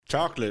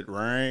Chocolate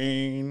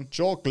rain.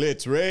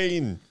 Chocolates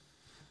rain.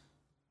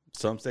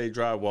 Some stay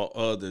dry while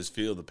others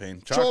feel the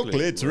pain.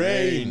 Chocolates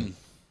rain.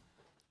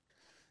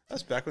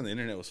 That's back when the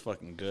internet was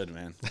fucking good,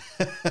 man.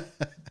 That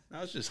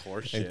was just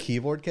horse shit. And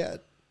Keyboard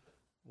Cat.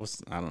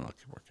 I don't know.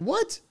 Keyboard Cat.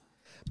 What?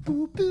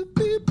 Boop, boop,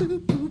 boop, boop,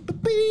 boop,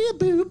 boop, boop,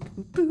 boop,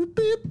 boop,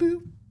 boop,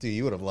 boop. Dude,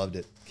 you would have loved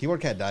it.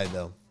 Keyboard Cat died,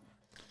 though.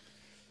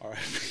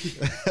 R.I.P.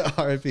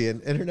 R.I.P.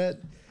 And internet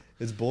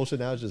is bullshit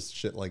now. It's just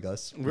shit like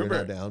us. Remember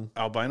We're now down.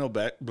 Albino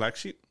Black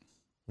Sheep?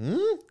 Hmm?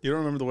 You don't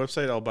remember the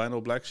website Albino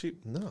Black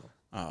Sheep? No.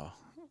 Oh.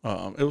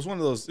 It was one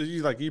of those,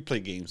 you play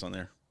games on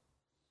there.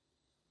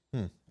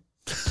 Don't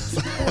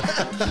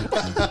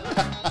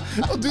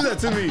do that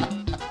to me.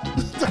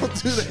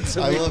 Don't do that to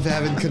me. I love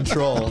having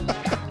control.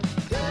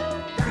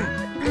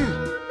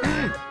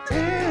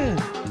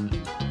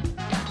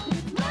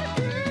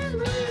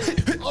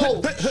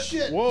 Oh,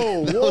 shit.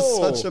 Whoa, That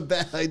was such a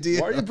bad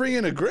idea. Why are you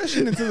bringing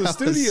aggression into the That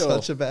was studio?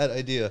 such a bad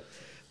idea.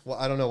 Well,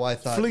 I don't know why I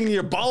thought. Flinging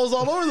your balls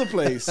all over the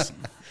place.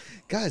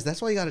 Guys,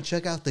 that's why you got to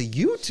check out the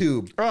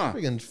YouTube.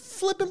 Freaking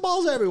flipping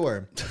balls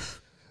everywhere.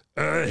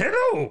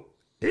 Hello.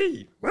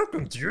 Hey,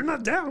 welcome to You're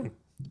Not Down.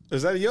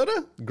 Is that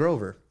Yoda?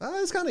 Grover.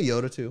 It's kind of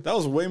Yoda, too. That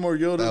was way more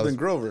Yoda than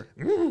Grover.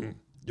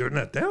 You're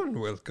not down.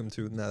 Welcome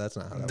to No, that's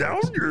not how that Down.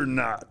 works. You're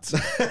not.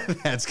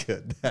 That's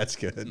good. That's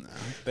good.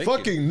 Thank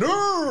Fucking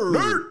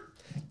nerd.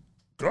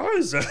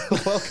 Guys,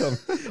 Welcome.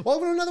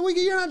 Welcome to another week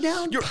of You're Not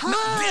Down You're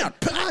Not Down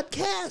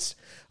podcast.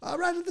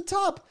 Right at the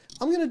top.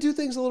 I'm going to do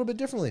things a little bit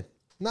differently.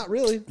 Not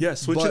really. Yeah,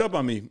 switch but it up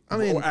on me. I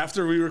mean-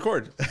 after we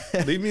record.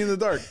 Leave me in the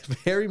dark.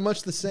 Very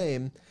much the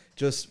same.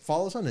 Just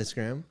follow us on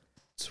Instagram,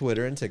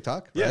 Twitter, and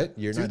TikTok. Yeah, Right?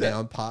 You're do Not that.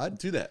 Down pod.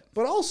 Do that.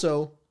 But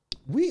also,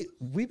 we've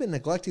been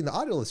neglecting the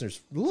audio listeners.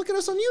 Look at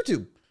us on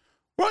YouTube.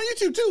 We're on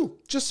YouTube too.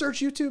 Just search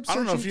YouTube. I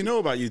don't know search if you know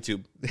about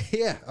YouTube.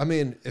 Yeah, I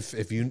mean,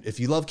 if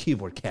you love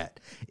Keyboard Cat,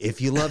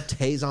 if you love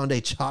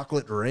Tazonde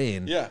Chocolate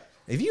Rain, Yeah.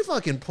 if you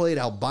fucking played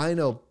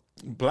Albino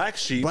Black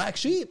Sheep. Black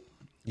Sheep,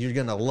 you're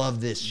gonna love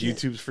this shit.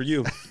 YouTube's for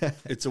you.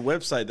 It's a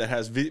website that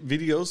has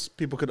videos.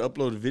 People could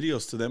upload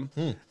videos to them,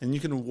 and you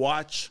can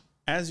watch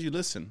as you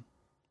listen.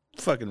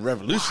 Fucking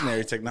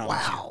revolutionary technology.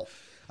 Wow.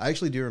 I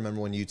actually do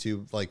remember when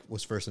YouTube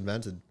was first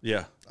invented.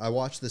 Yeah. I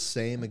watched the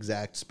same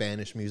exact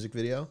Spanish music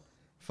video,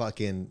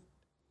 fucking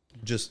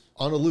just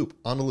on a loop.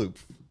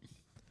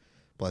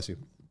 Bless you.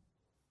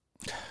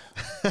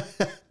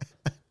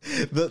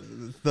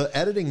 the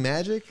editing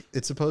magic,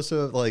 it's supposed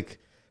to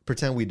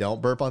pretend we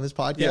don't burp on this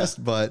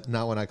podcast, but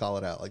not when I call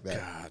it out like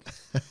that.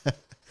 God.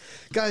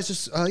 Guys,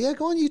 just go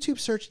on YouTube,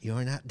 search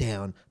You're Not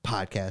Down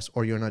podcast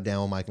or You're Not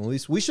Down with Mike and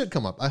Luis. We should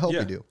come up. I hope Yeah.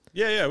 we do.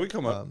 Yeah, we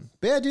come up.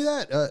 But yeah, do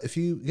that. If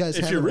you guys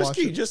If haven't you're watched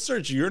risky, it, just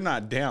search "You're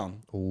Not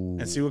Down"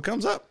 and see what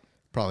comes up.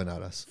 probably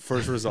not us.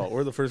 First result.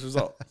 We're the first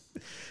result.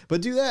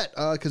 But do that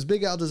because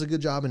Big Al does a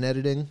good job in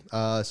editing.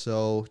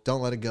 So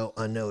don't let it go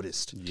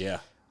unnoticed. Yeah.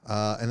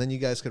 And then you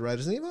guys could write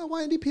us an email,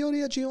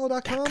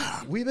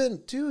 yndpod@gmail.com.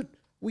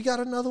 We got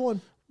another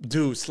one.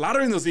 Dude,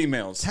 slaughtering those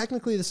emails.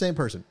 Technically the same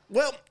person.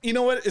 Well, you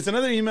know what? It's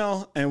another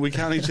email, and we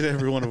count each and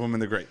every one of them,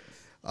 and they're great.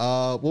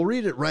 We'll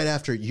read it right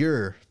after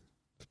your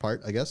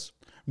part, I guess.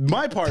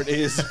 My part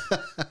is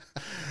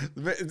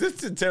this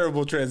is a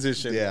terrible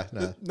transition. Yeah,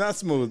 no. Not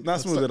smooth. Not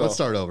smooth at all. Let's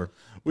start over.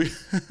 We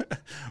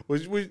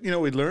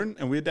we learn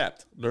and we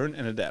adapt. Learn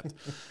and adapt.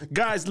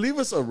 Guys, leave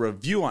us a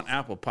review on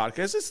Apple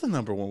Podcasts. It's the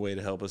 #1 way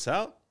to help us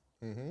out.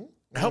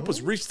 Help us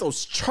reach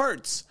those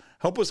charts.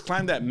 Help us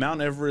climb that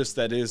Mount Everest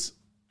that is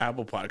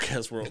Apple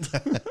Podcast world.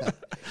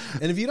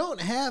 And if you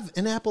don't have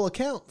an Apple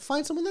account,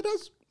 find someone that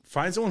does.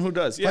 Find someone who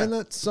does. Yeah.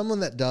 Find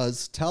someone that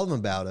does. Tell them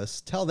about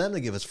us. Tell them to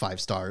give us 5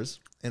 stars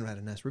and write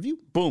a nice review.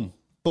 Boom.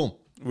 Boom.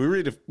 We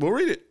read it. We'll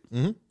read it.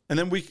 And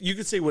then you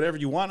can say whatever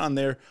you want on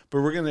there,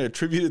 but we're going to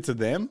attribute it to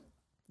them.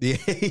 Yeah,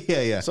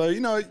 yeah. So,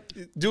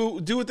 do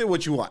with it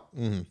what you want.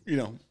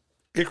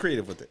 Get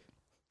creative with it.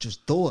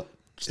 Just do it.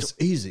 It's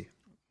easy.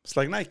 It's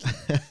like Nike.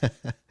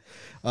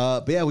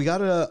 But yeah, we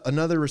got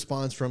another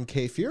response from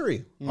K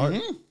Fury,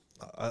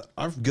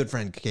 our good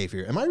friend K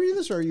Fury. Am I reading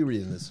this or are you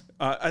reading this?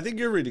 I think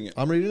you're reading it.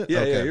 I'm reading it. Yeah,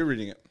 Okay. yeah, you're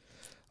reading it.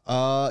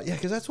 Yeah,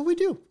 because that's what we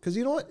do. Because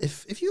you know what?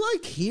 If you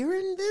like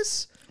hearing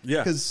this,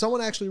 Yeah. Because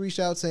someone actually reached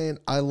out saying,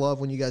 "I love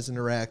when you guys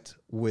interact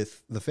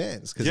with the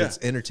fans because Yeah. it's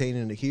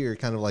entertaining to hear,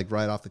 kind of like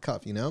right off the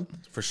cuff."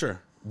 For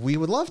sure. We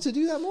would love to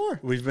do that more.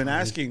 We've been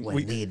asking.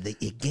 We need the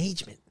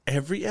engagement.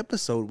 Every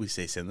episode, we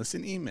say send us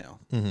an email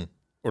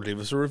or leave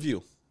us a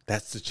review.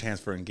 That's the chance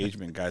for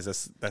engagement, guys.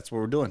 That's what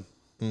we're doing.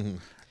 You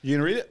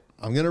gonna read it?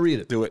 I'm gonna read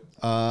it. Do it.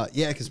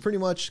 Yeah, because pretty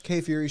much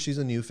K Fury, she's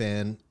a new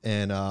fan,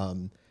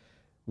 and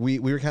we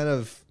were kind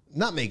of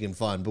not making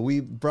fun, but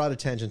we brought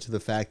attention to the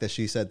fact that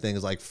she said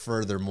things like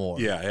 "furthermore."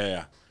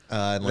 Yeah.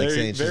 And like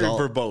saying she's very all,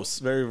 verbose.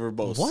 Very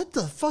verbose. what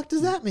the fuck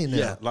does that mean now?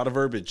 Yeah, a lot of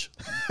verbiage.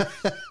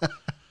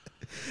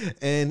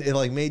 And it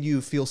like made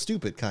you feel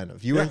stupid, kind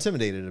of. You were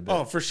intimidated a bit.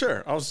 Oh, for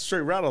sure. I was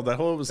straight rattled that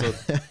whole episode.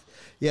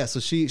 Yeah, so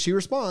she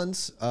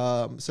responds,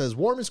 says,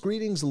 "Warmest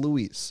greetings,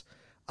 Luis.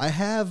 I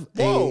have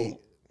Whoa.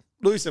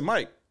 Luis and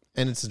Mike.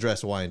 and it's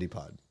addressed to YND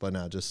Pod, but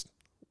now just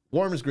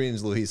warmest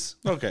greetings, Luis.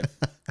 Okay.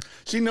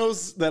 She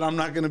knows that I'm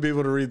not going to be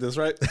able to read this,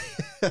 right?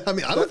 I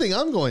mean, I don't think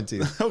I'm going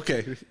to.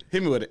 Okay,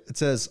 hit me with it. It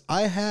says,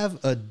 I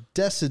have a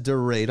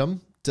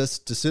desideratum.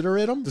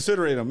 Desideratum?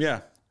 Desideratum,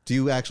 yeah. Do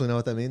you actually know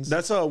what that means?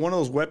 That's one of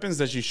those weapons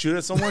that you shoot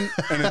at someone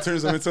and it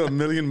turns them into a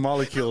million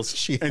molecules.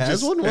 She and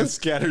has one? and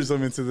scatters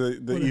them into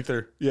the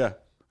ether. Yeah.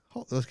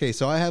 Okay,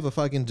 so I have a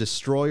fucking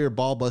destroyer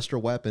ballbuster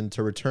weapon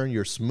to return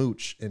your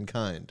smooch in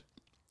kind.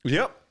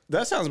 Yep,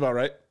 that sounds about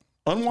right.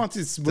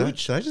 Unwanted smooch.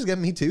 Should I just get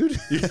me too?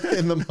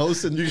 In the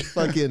most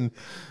fucking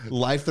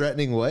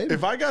life-threatening way?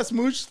 If I got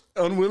smooched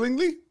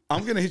unwillingly,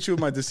 I'm going to hit you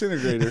with my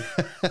disintegrator.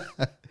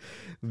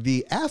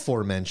 The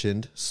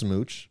aforementioned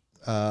smooch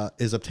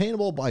is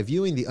obtainable by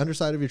viewing the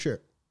underside of your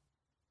chair.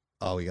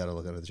 Oh, we got to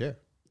look under the chair.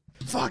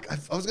 Fuck,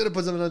 I was going to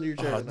put something under your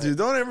chair. Oh, dude,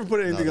 don't ever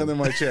put anything under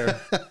my chair.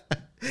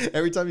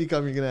 Every time you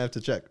come, you're going to have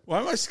to check.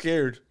 Why am I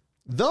scared?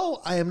 Though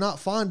I am not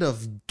fond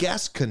of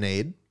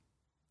gasconade.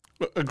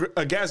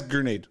 A gas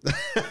grenade.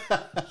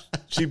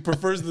 She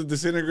prefers the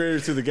disintegrator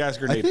to the gas I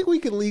grenade. think we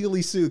can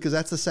legally sue because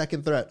that's the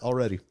second threat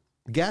already.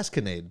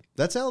 Gasconade.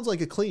 That sounds like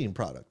a cleaning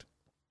product.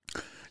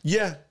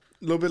 Yeah, a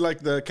little bit like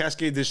the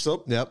Cascade dish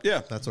soap. Yep.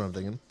 Yeah. That's what I'm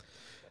thinking.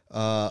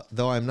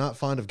 Though I'm not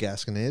fond of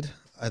gasconade,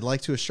 I'd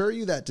like to assure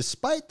you that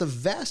despite the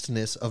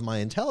vastness of my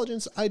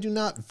intelligence, I do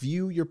not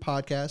view your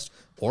podcast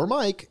or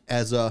Mike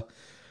as a...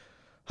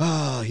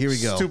 here we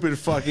go. Stupid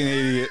fucking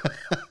idiot.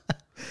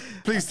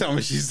 Please tell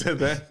me she said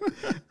that.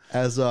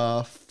 As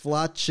a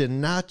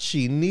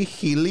flacinaci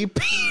nihili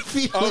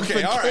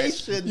Okay, all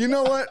right. You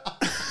know what?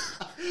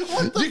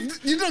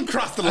 You don't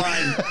cross the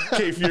line,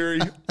 K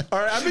Fury. All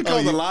right, I've been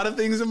called a lot of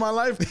things in my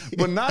life,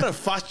 but not a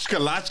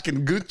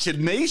Fachkalachkin Gucci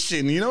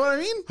Nation. You know what I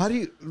mean? How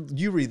do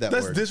you read that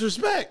That's word?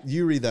 disrespect.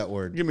 You read that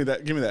word. Give me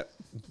that. Give me that.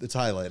 It's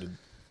highlighted.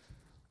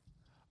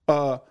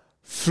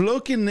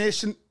 Flokin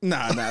Nation.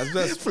 Nah.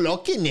 That's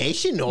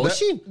Flockination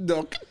Ocean.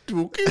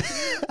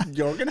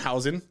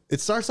 Jorgenhausen. It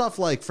starts off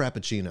like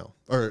Frappuccino,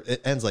 or it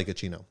ends like a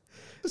chino.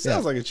 It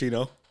sounds like a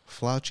Chino.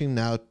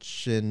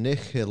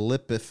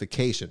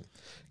 Flauchinauchinihilipification.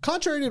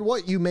 Contrary to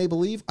what you may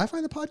believe, I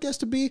find the podcast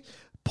to be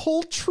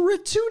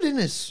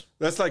poultritudinous.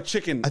 That's like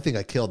chicken. I think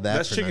I killed that.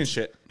 That's chicken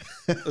shit.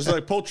 It's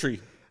like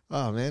poultry.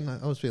 Oh, man.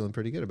 I was feeling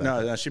pretty good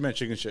about it. No, she meant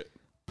chicken shit.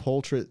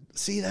 Poultry.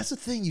 See, that's the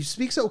thing. You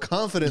speak so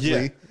confidently,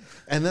 Yeah.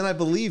 and then I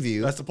believe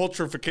you. That's the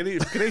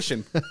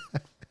poultrification.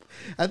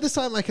 At this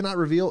time, I cannot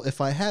reveal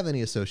if I have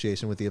any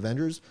association with the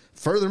Avengers.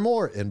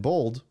 Furthermore, in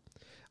bold,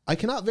 I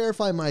cannot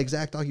verify my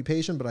exact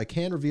occupation, but I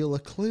can reveal a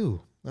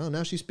clue. Oh,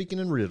 now she's speaking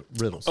in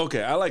riddles.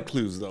 Okay, I like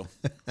clues though.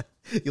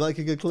 You like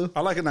a good clue?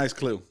 I like a nice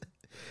clue.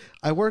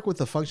 I work with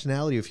the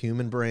functionality of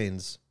human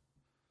brains.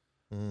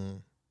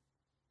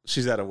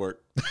 She's out of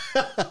work.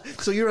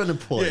 So you're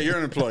unemployed. Yeah, you're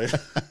unemployed.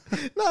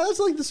 No, that's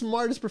like the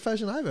smartest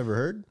profession I've ever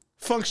heard.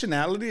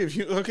 Functionality of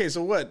okay,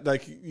 so what?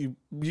 Like you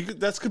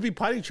that could be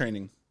potty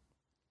training.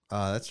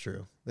 That's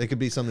true. It could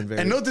be something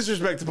very. And no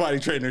disrespect to potty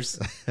trainers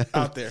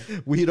out there.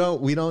 We don't.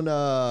 We don't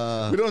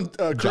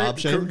job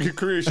shame?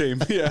 career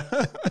shame. Yeah.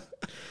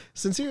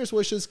 Sincerest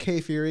wishes,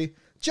 K Fury.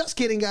 Just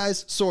kidding,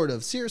 guys. Sort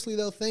of. Seriously,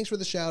 though, thanks for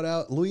the shout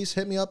out. Luis,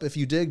 hit me up if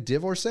you dig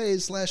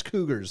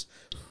divorcees/cougars.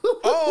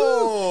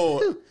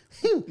 Oh,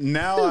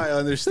 now I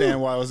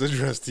understand why it was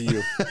addressed to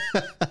you.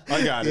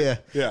 I got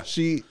it. Yeah.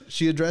 She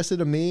addressed it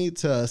to me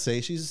to say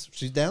she's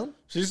down,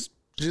 She's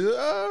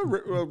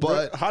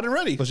hot and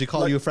ready. but she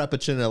called you a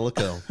frappuccino.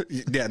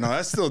 Yeah, no,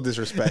 that's still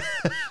disrespect.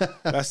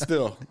 That's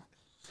still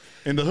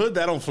in the hood.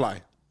 That don't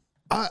fly.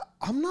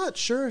 I'm not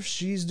sure if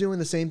she's doing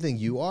the same thing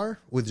you are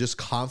with just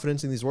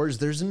confidence in these words.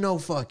 There's no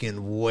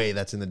fucking way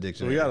that's in the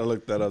dictionary. We got to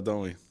look that up,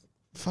 don't we?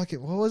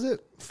 Fucking, what was it?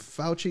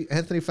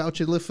 Anthony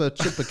Fauci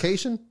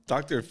lification?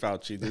 Dr.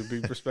 Fauci, dude, be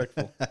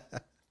respectful.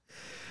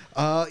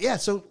 Yeah,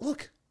 so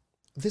look,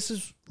 this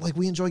is like,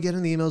 we enjoy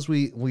getting the emails.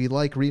 We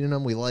like reading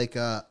them. We like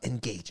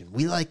engaging.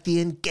 We like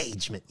the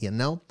engagement, you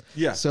know?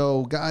 Yeah.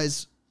 So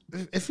guys,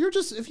 if you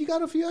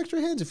got a few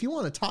extra hands, if you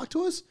want to talk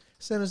to us,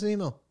 send us an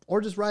email or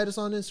just write us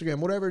on Instagram,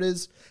 whatever it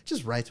is,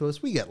 just write to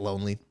us. We get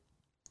lonely.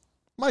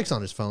 Mike's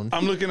on his phone.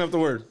 I'm looking up the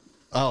word.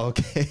 Oh,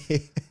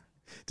 okay.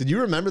 Did you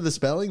remember the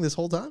spelling this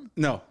whole time?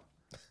 No,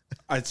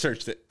 I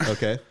searched it.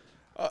 Okay.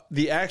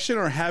 The action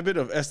or habit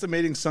of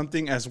estimating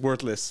something as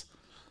worthless.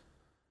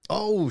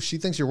 Oh, she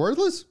thinks you're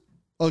worthless?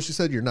 Oh, she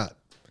said you're not.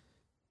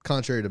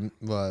 Contrary to me,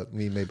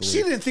 may believe.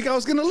 She didn't think I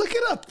was going to look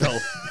it up, though.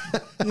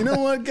 You know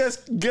what?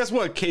 Guess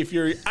what, K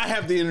Fury? I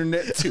have the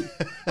internet, too.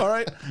 All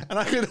right? And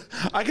I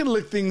can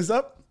look things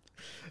up.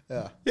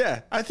 Yeah.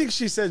 Yeah. I think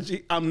she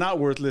said I'm not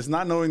worthless,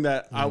 not knowing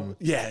that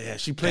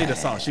she played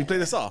us off. She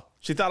played us off.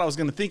 She thought I was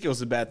going to think it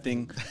was a bad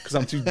thing because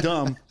I'm too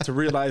dumb to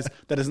realize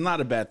that it's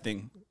not a bad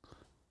thing.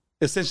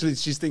 Essentially,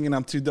 she's thinking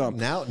I'm too dumb.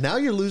 Now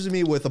you're losing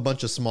me with a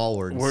bunch of small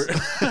words.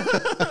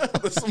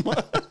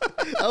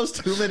 That was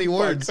too many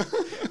words.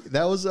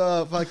 That was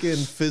a fucking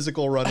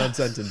physical run-on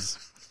sentence.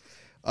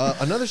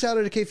 Another shout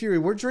out to K Fury.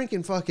 We're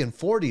drinking fucking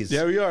 40s.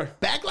 Yeah, we are.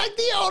 Back like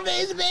the old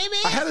days, baby.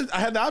 I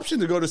had the option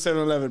to go to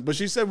 7-Eleven, but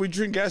she said we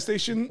drink gas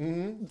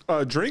station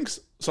drinks,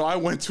 so I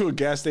went to a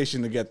gas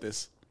station to get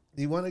this.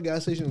 You went to a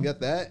gas station to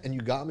get that, and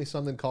you got me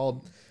something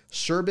called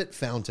Sherbet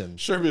fountain.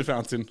 Sherbet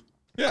fountain.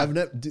 Yeah.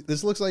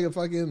 This looks like a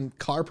fucking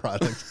car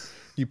product.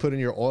 You put in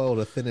your oil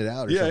to thin it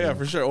out. Or Yeah, something. yeah,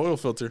 for sure. Oil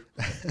filter.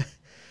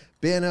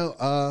 But yeah, no,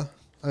 I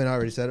mean, I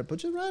already said it, but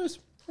just write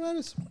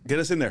us. Get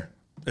us in there.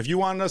 If you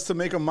want us to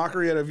make a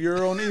mockery out of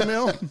your own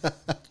email,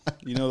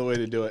 you know the way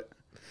to do it.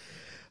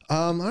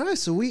 All right,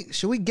 so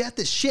should we get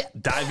this shit?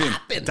 Dive in.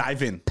 Poppin'.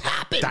 Dive in.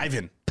 Poppin'. Dive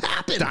in.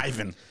 Poppin'. Dive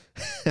in.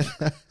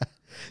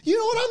 You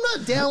know what I'm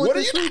not down with? What are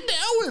this you week? not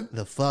down with?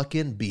 The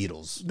fucking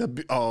Beatles.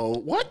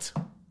 What?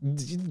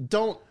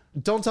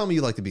 Don't tell me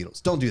you like the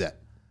Beatles. Don't do that.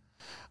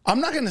 I'm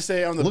not going to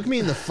say I'm the... Look me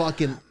in the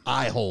fucking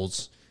eye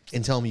holes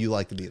and tell me you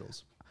like the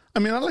Beatles. I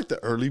mean, I like the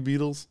early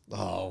Beatles.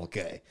 Oh,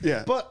 okay.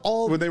 Yeah. But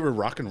when they were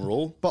rock and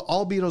roll. But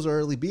all Beatles are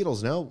early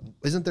Beatles, no?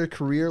 Isn't their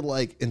career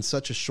like in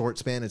such a short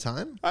span of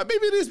time? Maybe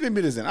it is, maybe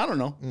it isn't. I don't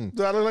know.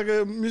 Do I look like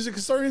a music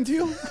historian to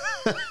you?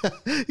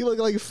 You look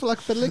like a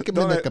fluck Don't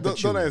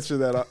answer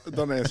that.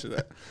 Don't answer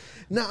that.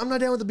 No, I'm not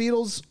down with the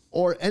Beatles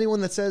or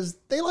anyone that says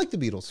they like the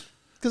Beatles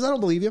because I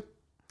don't believe you.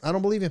 I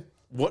don't believe you.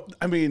 What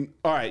I mean,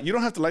 all right, you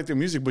don't have to like their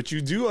music, but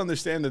you do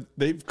understand that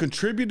they've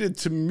contributed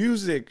to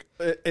music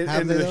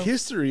and the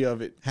history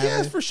of it.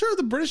 Yes, for sure.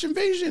 The British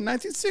invasion,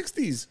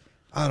 1960s.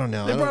 I don't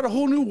know. They brought a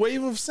whole new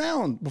wave of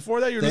sound. Before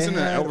that, you're listening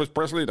to Elvis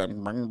Presley.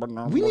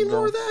 We need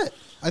more of that.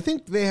 I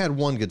think they had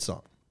one good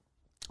song.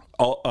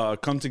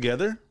 Come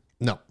Together?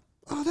 No.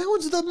 Oh, that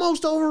one's the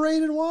most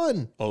overrated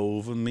one.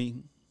 Over Me.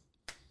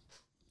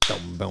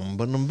 Boom, boom,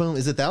 boom, boom.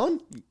 Is it that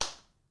one?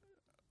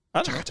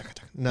 I don't know.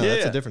 No,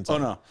 that's a different song.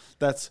 Oh, no.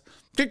 That's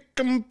kick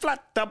 'em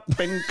flat up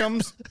and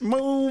comes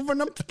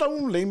moving up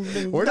slowly.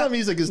 We're not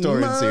music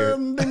historians here.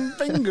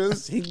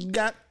 Fingers, he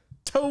got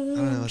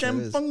toe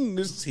jam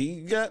fungus.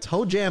 He got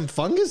toe jam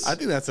fungus. I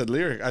think that's a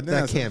lyric. I think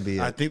that can't be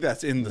it. I think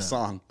that's in the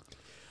song.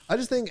 I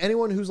just think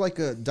anyone who's like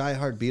a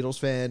diehard Beatles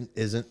fan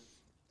isn't.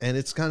 And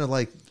it's kind of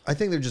like, I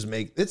think they're just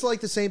it's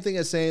like the same thing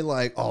as saying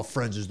like, oh,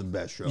 Friends is the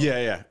best show.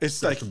 Yeah, yeah. It's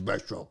That's like the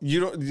best show.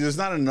 There's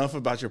not enough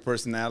about your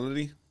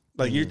personality.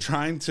 Like you're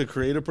trying to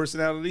create a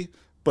personality,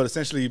 but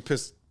essentially you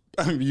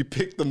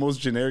pick the most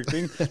generic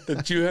thing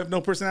that you have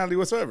no personality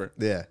whatsoever.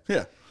 Yeah.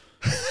 Yeah.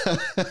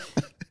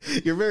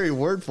 You're very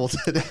wordful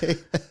today.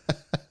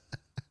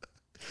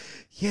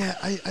 Yeah,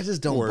 I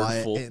just don't buy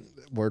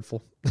it.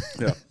 Wordful.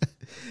 Yeah.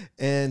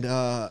 And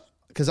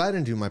because I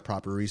didn't do my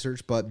proper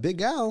research, but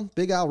Big Al,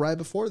 right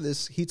before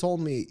this, he told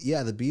me,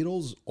 yeah, the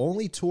Beatles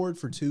only toured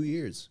for 2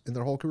 years in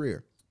their whole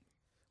career.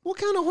 What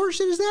kind of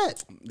horseshit is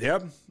that?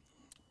 Yep.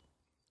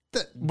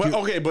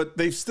 But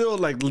they've still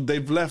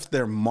they've left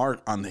their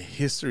mark on the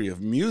history of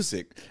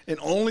music in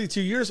only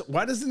 2 years.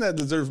 Why doesn't that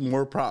deserve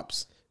more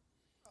props?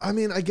 I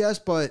mean, I guess,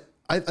 but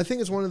I think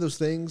it's one of those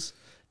things.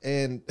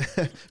 And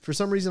for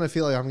some reason, I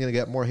feel like I'm going to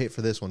get more hate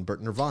for this one.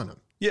 But Nirvana.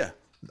 Yeah.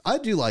 I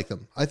do like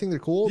them. I think they're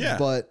cool. Yeah.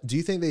 But do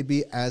you think they'd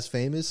be as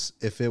famous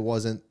if it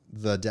wasn't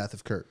the death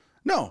of Kurt?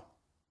 No.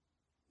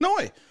 No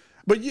way.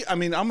 But I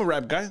mean, I'm a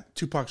rap guy.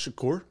 Tupac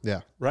Shakur.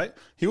 Yeah. Right?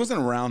 He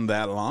wasn't around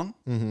that long.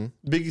 Mm-hmm.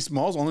 Biggie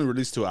Smalls only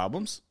released 2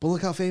 albums. But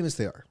look how famous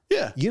they are.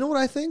 Yeah. You know what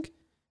I think?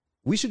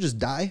 We should just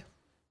die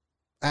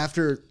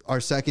after our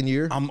second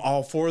year. I'm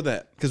all for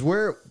that. Because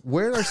we're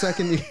in our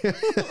second year.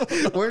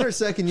 We're in our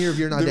second year if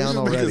you're not down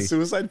already. Make a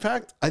suicide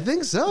pact? I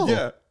think so.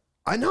 Yeah.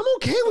 And I'm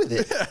okay with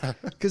it.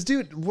 Because,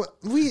 dude,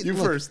 we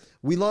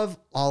love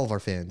all of our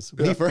fans.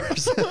 Yeah. Me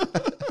first.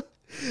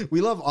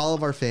 We love all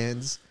of our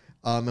fans.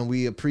 And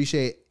we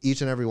appreciate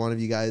each and every one of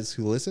you guys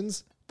who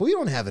listens. But we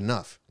don't have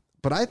enough.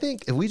 But I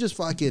think if we just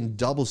fucking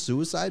double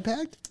suicide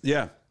pact.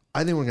 Yeah.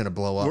 I think we're going to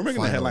blow up. We're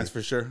making the headlines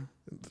for sure.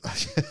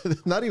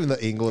 Not even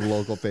the England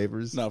local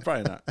papers. No,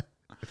 probably not.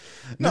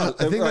 No,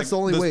 I think that's the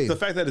only way. The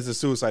fact that it's a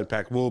suicide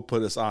pact will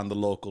put us on the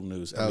local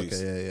news at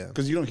least. Yeah, yeah.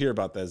 Because you don't hear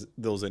about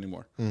those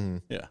anymore. Mm-hmm.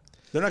 Yeah.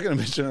 They're not going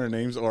to mention our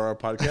names or our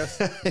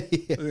podcast.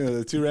 Yeah.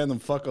 The 2 random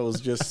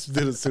fuckos just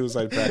did a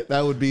suicide pact.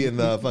 That would be in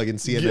the fucking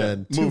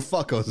CNN. Yeah, 2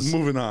 fuckos.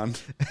 Moving on.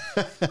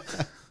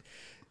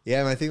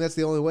 Yeah, I think that's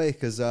the only way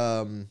because,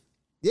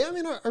 yeah, I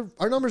mean,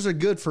 our numbers are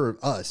good for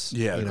us.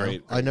 Yeah,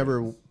 great. I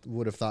never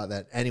would have thought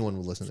that anyone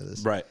would listen to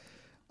this. Right.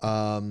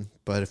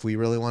 But if we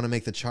really want to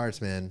make the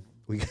charts, man,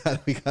 we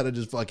gotta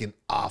just fucking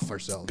off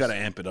ourselves. Got to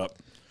amp it up.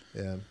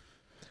 Yeah.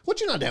 What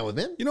you not down with,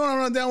 man? You know what I'm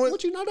not down with?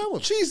 What you not down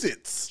with?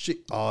 Cheez-Its.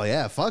 Oh,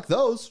 yeah. Fuck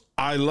those.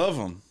 I love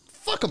them.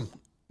 Fuck them.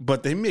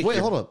 But they make... Wait,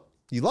 hold up.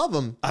 You love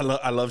them? I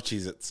love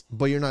Cheez-Its.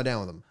 But you're not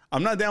down with them?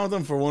 I'm not down with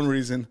them for one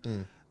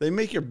reason. They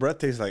make your breath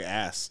taste like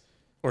ass.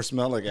 Or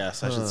smell like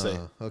ass, I should say.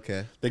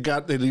 Okay.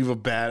 They leave a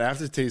bad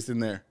aftertaste in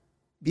there.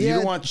 Yeah, you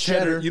don't want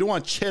cheddar. You don't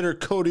want cheddar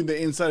coating the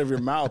inside of your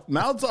mouth.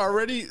 Mouth's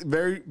already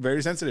very,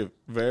 very sensitive.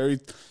 Very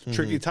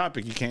tricky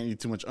topic. You can't eat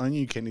too much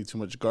onion. You can't eat too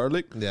much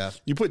garlic. Yeah.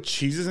 You put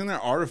cheeses in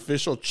there,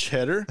 artificial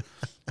cheddar.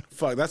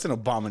 Fuck, that's an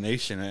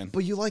abomination, man.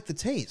 But you like the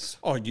taste.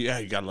 Oh, yeah,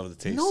 you gotta love the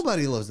taste.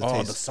 Nobody loves the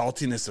taste. Oh, the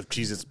saltiness of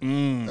Cheez-Its.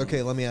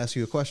 Okay, let me ask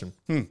you a question.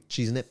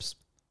 Cheese Nips.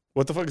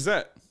 What the fuck is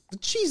that? The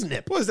Cheese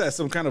Nip. What is that?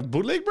 Some kind of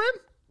bootleg brand?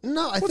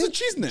 No, I think a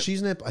Cheese Nip?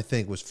 Cheese Nip, I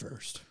think, was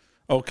first.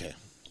 Okay.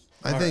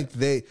 I think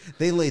they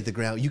laid the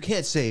ground. You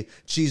can't say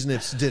Cheese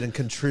Nips didn't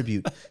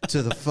contribute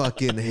to the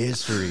fucking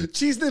history.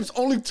 Cheese Nips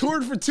only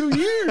toured for 2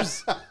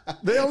 years.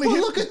 They only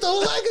Look at the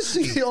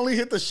legacy. They only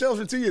hit the shelves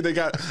for 2 years. They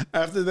got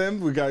after them.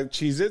 We got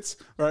Cheez-Its,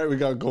 right? We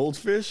got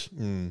Goldfish.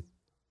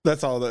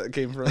 That's all that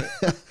came from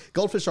it.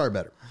 Goldfish are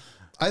better.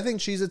 I think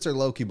Cheez-Its are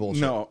low-key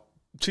bullshit. No,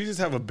 Cheez-Its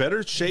have a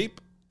better shape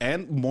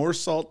and more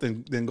salt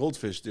than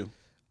Goldfish do.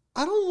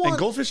 I don't want. And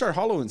Goldfish are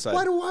hollow inside.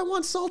 Why do I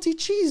want salty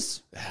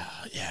cheese?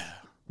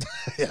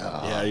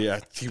 Yeah.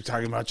 Keep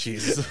talking about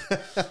cheese.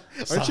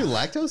 Aren't you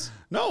lactose?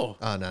 No.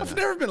 Oh, no, I've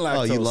no. never been lactose.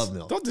 Oh, you love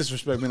milk. Don't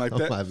disrespect me like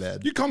that. My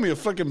bad. You call me a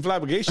fucking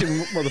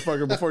flabbergation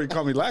motherfucker before you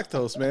call me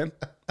lactose, man.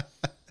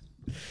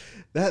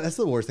 That's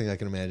the worst thing I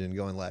can imagine,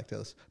 going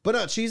lactose. But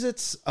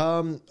Cheez-Its,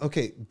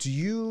 okay, do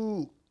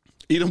you...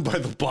 Eat them by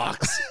the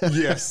box.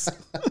 Yes.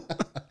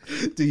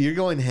 Dude, you're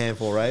going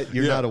handful, right?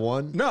 You're not a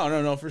one?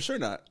 No, for sure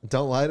not.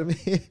 Don't lie to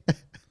me.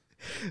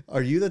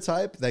 Are you the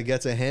type that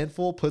gets a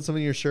handful, puts them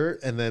in your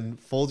shirt, and then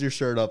folds your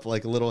shirt up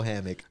like a little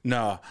hammock?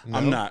 No,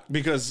 I'm not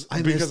because I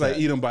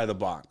eat them by the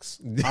box.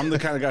 I'm the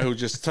kind of guy who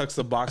just tucks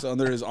the box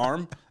under his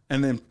arm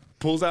and then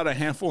pulls out a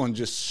handful and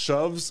just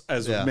shoves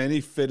as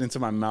many fit into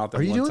my mouth at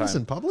one time. Are you doing this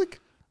in public?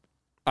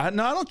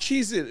 No, I don't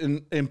cheese it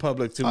in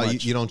public too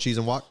much. You don't cheese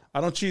and walk? I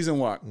don't cheese and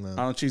walk. No.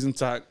 I don't cheese and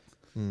talk.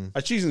 I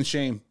cheese and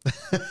shame.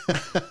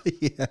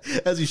 Yeah,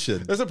 as you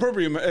should. That's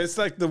appropriate. It's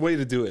like the way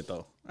to do it,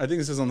 though. I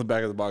think it says on the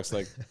back of the box,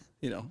 like,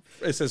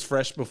 it says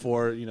fresh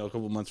before, a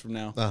couple months from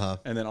now.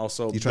 And then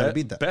also, you try to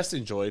beat that. Best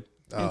enjoyed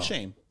in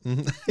shame.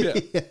 Yeah.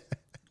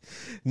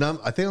 No,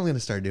 I think I'm going to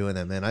start doing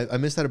that, man. I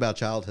miss that about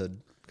childhood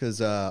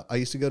because I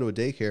used to go to a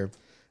daycare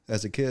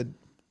as a kid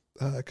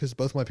because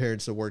both my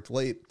parents had worked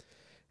late.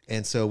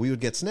 And so we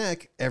would get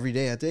snack every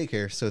day at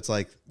daycare. So it's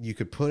like you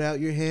could put out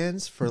your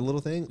hands for a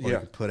little thing or you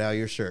could put out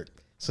your shirt.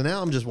 So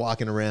now I'm just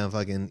walking around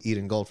fucking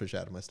eating goldfish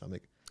out of my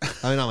stomach.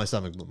 I mean, not my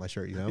stomach, but my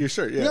shirt, Your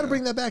shirt, yeah. You got to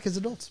bring that back as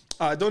adults.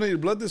 I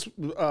donated blood this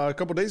a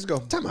couple days ago.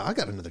 Time out. I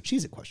got another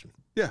Cheez-It question.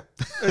 Yeah.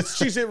 It's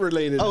Cheez-It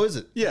related. Oh, is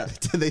it? Yeah.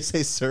 Did they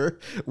say, sir,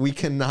 we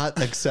cannot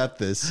accept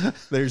this.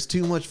 There's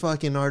too much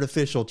fucking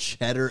artificial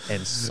cheddar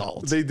and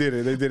salt. They did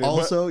it.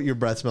 Also, your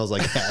breath smells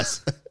like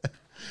gas.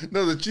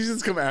 No, the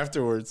Cheez-Its come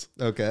afterwards.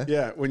 Okay.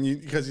 Yeah,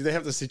 because they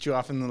have to sit you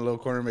off in the little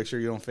corner, make sure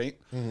you don't faint,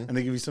 and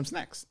they give you some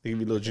snacks. They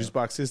give you little juice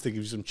boxes. They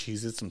give you some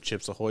Cheez-Its, some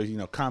Chips Ahoy,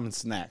 common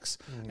snacks.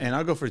 And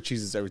I'll go for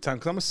Cheez-Its every time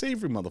because I'm a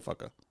savory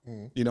motherfucker.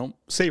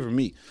 Savor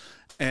me.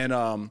 And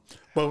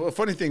but a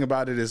funny thing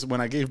about it is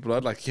when I gave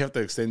blood, like you have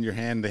to extend your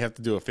hand. They have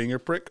to do a finger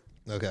prick.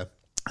 Okay.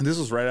 And this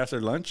was right after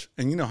lunch.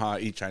 And you know how I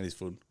eat Chinese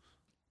food.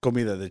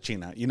 Comida de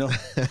China,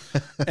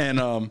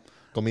 And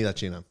Comida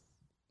China.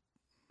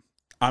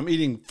 I'm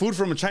eating food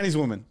from a Chinese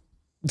woman.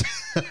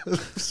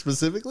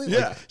 Specifically?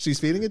 Yeah. Like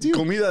she's feeding it to you?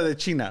 Comida de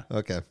China.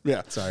 Okay.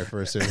 Yeah. Sorry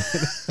for assuming.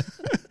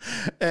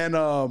 And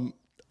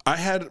I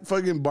had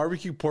fucking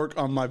barbecue pork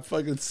on my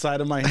fucking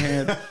side of my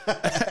hand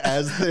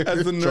as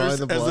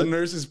the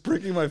nurse is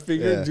pricking my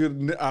finger. Yeah.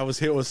 Dude, I was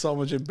hit with so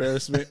much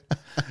embarrassment.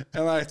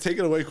 And I take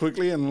it away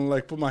quickly and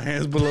like put my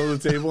hands below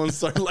the table and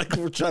start like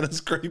trying to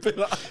scrape it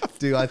off.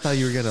 Dude, I thought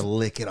you were gonna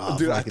lick it off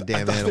like a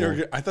damn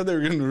animal. I thought they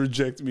were gonna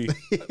reject me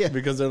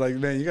because they're like,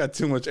 man, you got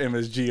too much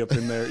MSG up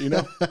in there,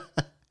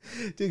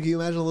 Dude, can you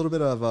imagine a little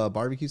bit of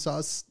barbecue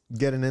sauce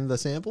getting in the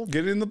sample?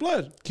 Get it in the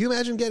blood. Can you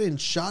imagine getting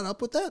shot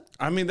up with that?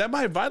 I mean, that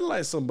might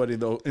vitalize somebody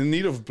though in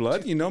need of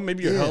blood.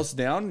 Maybe your health's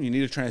down. You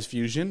need a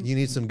transfusion. You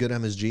need some good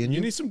MSG in you.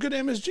 You need some good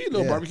MSG,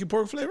 little barbecue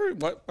pork flavor.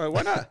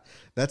 Why not?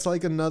 That's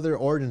like another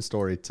origin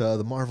story to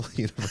the Marvel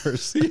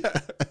universe. Yeah.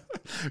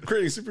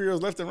 Creating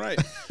superheroes left and right.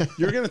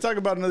 You're going to talk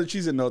about another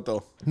Cheez-It note,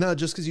 though. No,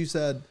 just because you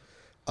said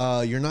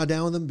you're not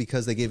down with them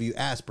because they give you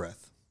ass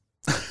breath.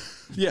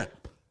 Yeah.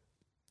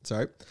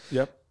 Sorry.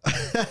 Yep.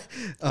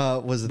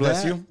 Was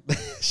Bless that? you.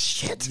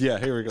 Shit. Yeah,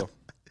 here we go.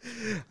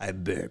 I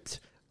burped.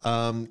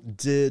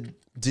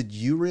 Did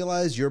you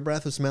realize your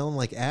breath was smelling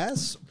like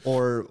ass,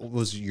 or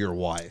was your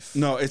wife?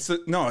 No, this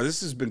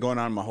has been going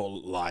on my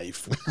whole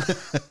life.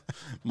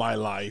 My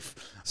life.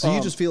 So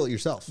you just feel it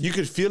yourself. You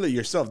could feel it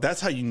yourself. That's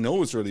how you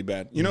know it's really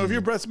bad. If your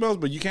breath smells,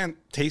 but you can't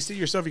taste it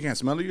yourself, you can't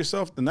smell it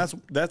yourself, then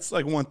that's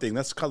like one thing.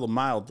 That's called a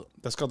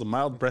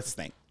mild breath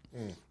stink.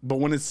 But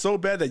when it's so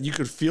bad that you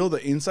could feel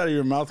the inside of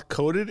your mouth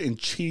coated in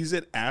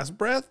Cheez-It ass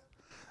breath,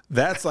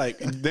 that's like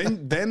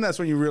then that's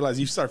when you realize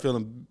you start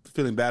feeling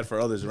bad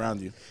for others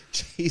around you.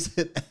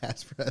 Cheez-It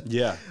ass breath.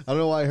 Yeah. I don't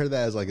know why I heard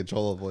that as like a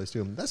Cholo voice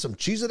too. That's some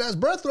Cheez-It ass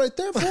breath right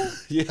there, fool.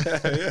 Yeah.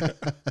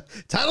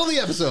 Title of the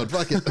episode.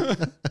 Fuck it.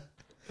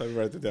 Let me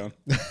write it down.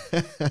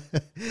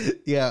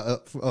 Yeah,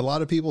 a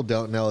lot of people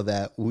don't know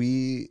that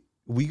we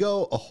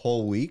go a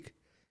whole week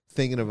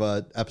thinking of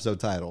a episode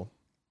title.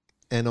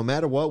 And no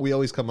matter what, we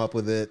always come up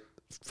with it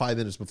 5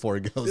 minutes before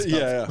it goes up.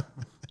 Yeah.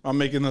 I'm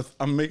making the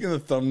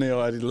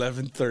thumbnail at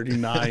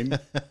 11:39.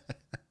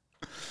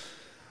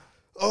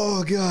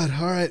 Oh God!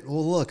 All right.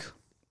 Well, look,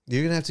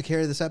 you're gonna have to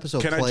carry this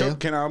episode. I'm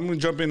gonna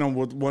jump in on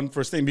one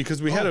first thing because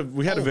we had a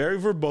very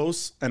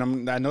verbose,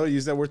 and I know I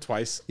used that word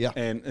twice. Yeah.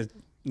 And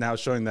now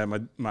showing that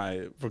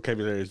my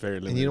vocabulary is very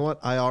limited. And you know what?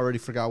 I already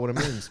forgot what it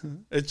means.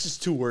 It's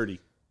just too wordy.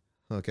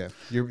 Okay.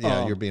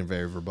 You're being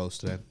very verbose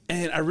today.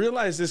 And I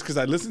realized this because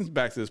I listened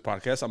back to this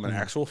podcast. I'm an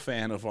actual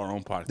fan of our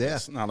own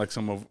podcast, not like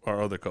some of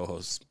our other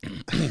co-hosts.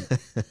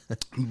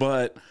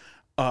 But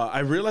I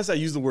realized I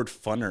use the word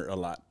funner a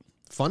lot.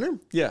 Funner?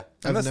 Yeah.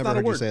 And I've that's never not a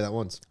heard word. you say that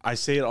once. I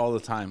say it all the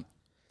time.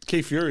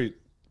 K Fury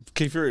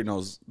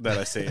knows that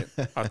I say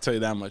it. I'll tell you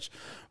that much.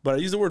 But I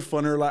use the word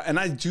funner a lot. And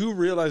I do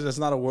realize that's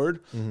not a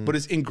word, but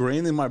it's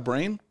ingrained in my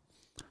brain.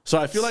 So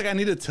I feel like I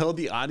need to tell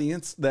the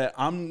audience that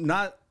I'm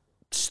not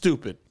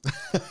stupid.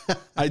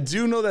 I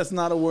do know that's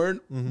not a word,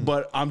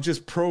 but I'm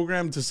just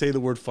programmed to say the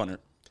word funner.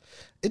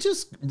 It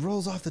just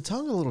rolls off the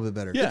tongue a little bit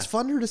better. Yeah. It's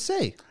funner to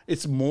say.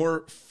 It's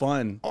more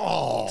fun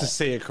to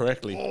say it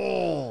correctly.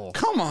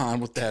 Come on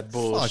with that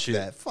bullshit.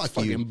 that. Fuck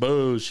fucking you.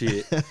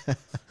 bullshit.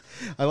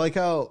 I like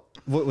how,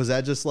 what was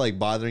that just like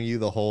bothering you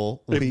the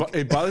whole week?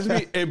 It bothers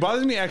me. It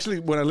bothers me actually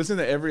when I listen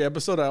to every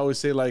episode. I always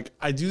say like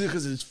I do it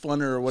because it's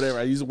funner or whatever.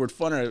 I use the word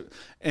funner,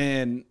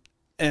 and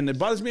it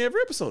bothers me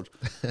every episode.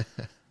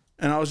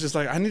 And I was just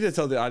like, I need to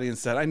tell the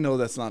audience that I know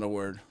that's not a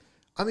word.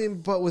 I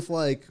mean, but with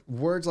like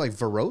words like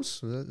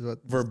verbose,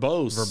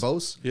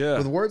 Verbose. Yeah.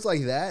 With words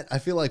like that, I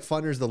feel like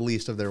funner's the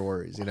least of their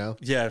worries, you know?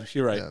 Yeah,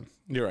 you're right.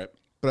 You're right.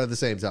 But at the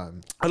same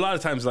time, A lot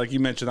of times, like you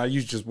mentioned, I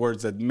use just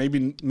words that maybe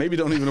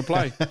don't even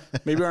apply.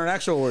 Maybe aren't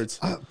actual words.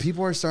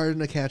 people are starting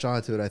to catch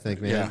on to it, I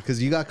think, man. Yeah.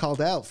 Because you got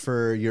called out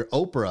for your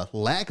Oprah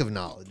lack of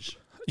knowledge.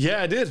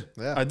 Yeah, I did.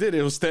 Yeah. I did.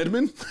 It was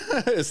Stedman.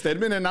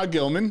 Stedman and not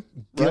Gilman.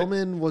 Right?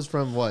 Gilman was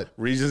from what?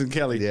 Regis and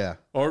Kelly. Yeah.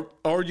 Or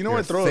you know You're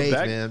what? Throw fake, it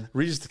back. man.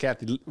 Regis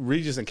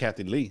and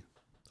Kathy Lee.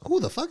 Who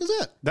the fuck is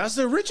that? That's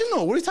the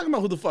original. What are you talking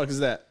about? Who the fuck is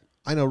that?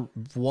 I know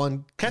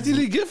one. Kathy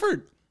Lee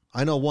Gifford.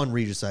 I know one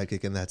Regis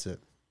sidekick, and that's it.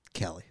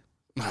 Kelly.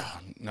 Oh,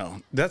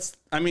 no. That's,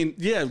 I mean,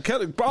 yeah.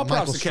 Kelly, all props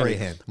Michael to Kelly.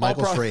 Strahan. All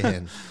Michael props-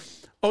 Strahan.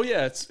 Oh,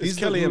 yeah. It's He's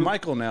the Kelly and group-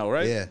 Michael now,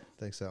 right? Yeah, I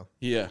think so.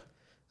 Yeah.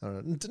 I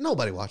don't know.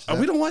 Nobody watches that.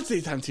 We don't watch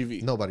daytime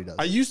TV. Nobody does.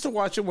 I used to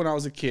watch it when I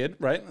was a kid,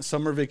 right?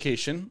 Summer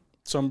vacation.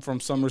 Some from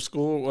summer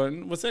school.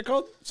 What's that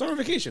called? Summer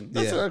vacation.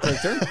 That's Yeah. the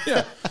correct term.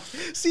 Yeah.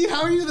 See,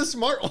 how are you the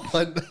smart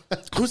one?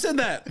 Who said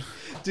that?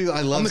 Dude,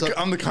 I love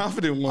I'm the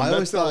confident one. I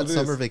always That's all thought it is.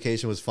 summer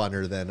vacation was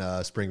funner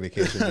than spring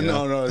vacation. You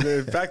know? No.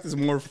 In fact, it's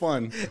more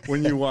fun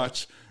when you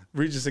watch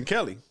Regis and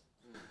Kelly.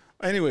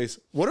 Anyways,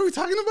 what are we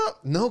talking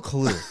about? No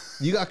clue.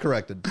 You got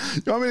corrected.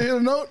 You want me to hit a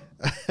note?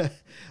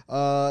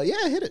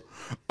 Yeah, hit it.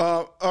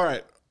 All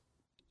right.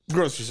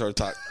 Grocery store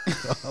talk.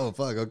 Oh,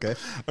 fuck. Okay.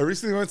 I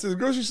recently went to the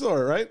grocery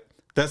store, right?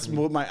 That's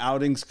what my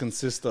outings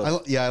consist of.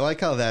 I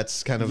like how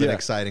that's kind of an Yeah.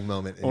 exciting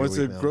moment. In I went your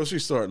to week the now. grocery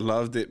store.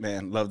 Loved it,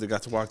 man. Loved it.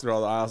 Got to walk through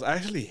all the aisles. I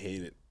actually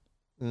hate it.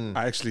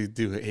 I actually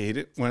do hate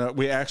it. When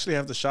we actually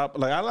have to shop,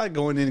 like I like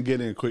going in and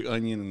getting a quick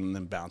onion and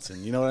then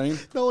bouncing. You know what I mean?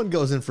 No one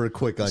goes in for a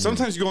quick onion.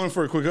 Sometimes you go in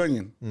for a quick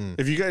onion.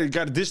 If you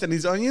got a dish that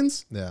needs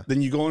onions, Yeah.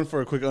 then you go in for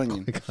a quick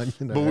onion. onion,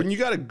 But alright. when you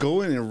got to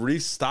go in and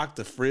restock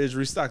the fridge,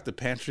 restock the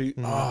pantry,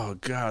 oh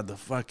God, the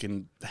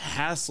fucking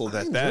hassle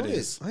that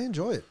is. I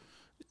enjoy it.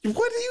 When do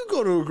you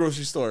go to a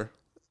grocery store?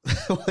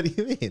 What do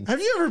you mean? Have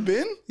you ever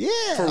been? Yeah,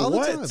 For all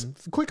what? the time.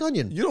 Quick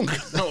onion. You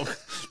don't know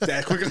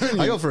that quick onion.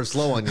 I go for a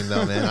slow onion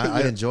though, man.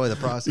 I enjoy the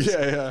process.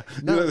 Yeah.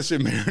 You let the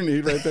shit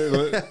marinate right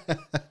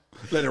there.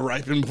 Let it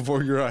ripen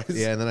before your eyes.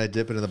 Yeah, and then I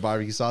dip it in the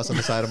barbecue sauce on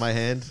the side of my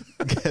hand,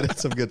 get it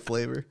some good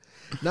flavor.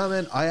 No,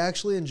 man, I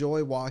actually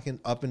enjoy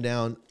walking up and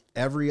down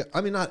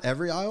not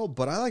every aisle,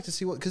 but I like to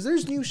see because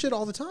there's new shit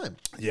all the time.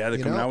 Yeah, they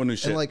you come know? out with new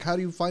shit. And like, how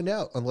do you find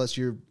out unless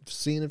you're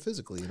seeing it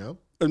physically, you know?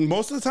 And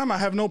most of the time, I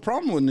have no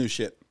problem with new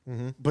shit.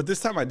 But this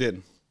time I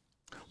did.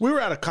 We were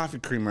at a coffee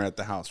creamer at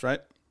the house, right?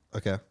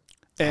 Okay.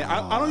 And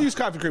I don't use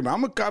coffee creamer.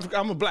 I'm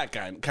a black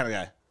guy kind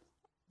of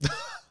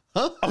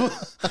guy.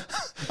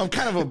 I'm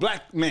kind of a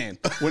black man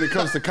when it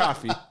comes to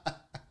coffee.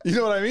 You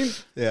know what I mean?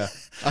 Yeah.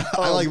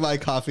 I like my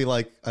coffee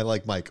like I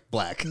like Mike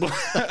black.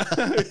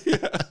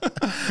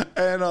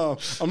 And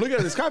I'm looking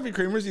at this coffee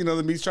creamers. You know,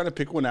 the meat's trying to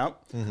pick one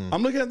out.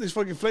 I'm looking at these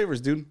fucking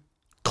flavors, dude.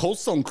 Cold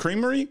Stone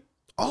Creamery.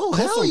 Oh, Cold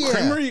hell Stone yeah.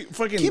 Creamery.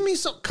 Fucking Give me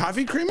some-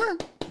 coffee creamer.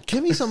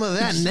 Give me some of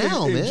that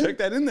now, Inject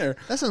man. that in there.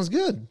 That sounds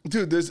good.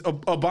 Dude, there's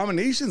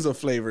abominations of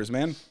flavors,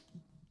 man.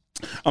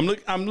 I'm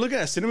looking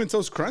at Cinnamon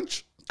Toast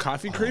Crunch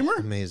coffee creamer.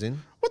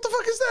 Amazing. What the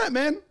fuck is that,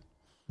 man?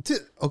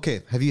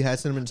 Okay, have you had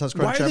Cinnamon Toast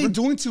Why Crunch are ever? they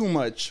doing too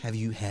much? Have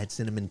you had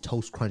Cinnamon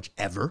Toast Crunch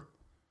ever?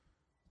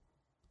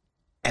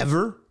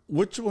 Ever?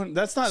 Which one?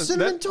 That's not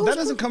Cinnamon that, Toast that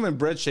doesn't Crunch? come in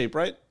bread shape,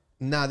 right?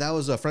 Nah, that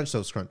was a French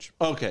Toast Crunch.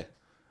 Okay,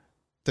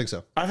 Think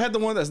so. I've had the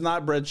one that's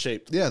not bread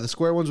shaped. Yeah, the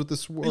square ones with the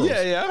swirls.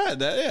 Yeah, I've had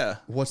that. Yeah,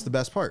 What's the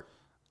best part?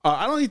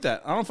 I don't eat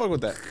that. I don't fuck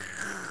with that.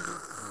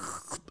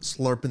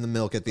 Slurping the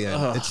milk at the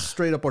end. It's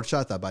straight up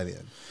horchata by the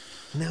end.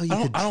 Now you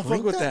could I don't fuck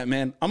drink with that,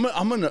 man. I'm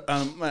an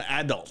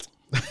adult.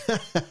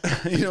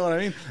 You know what I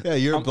mean? Yeah,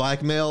 you're a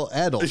black male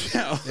adult.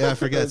 Yeah, Yeah, I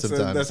forget That's-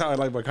 sometimes. That's how I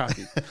like my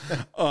coffee.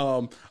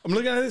 I'm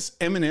looking at this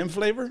M&M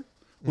flavor.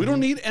 We don't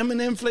need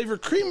M&M flavor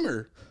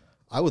creamer.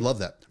 I would love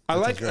that. I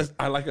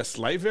like a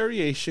slight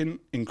variation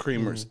in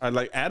creamers. I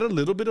like add a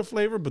little bit of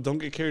flavor, but don't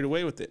get carried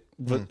away with it.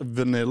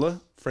 Vanilla,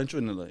 French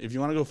vanilla. If you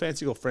want to go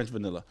fancy, go French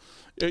vanilla.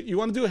 You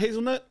want to do a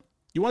hazelnut?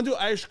 You want to do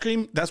Irish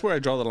cream? That's where I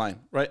draw the line,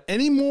 right?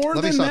 Any more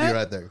Let than me stop that? you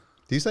right there.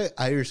 Do you say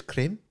Irish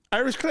cream?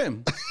 Irish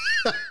cream.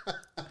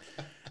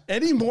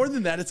 Any more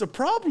than that, it's a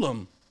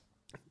problem.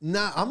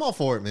 Nah, I'm all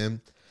for it,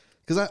 man.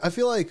 Because I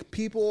feel like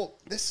people,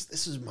 this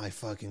is my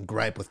fucking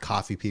gripe with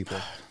coffee people.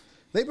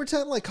 They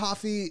pretend like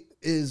coffee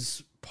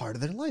is part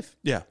of their life.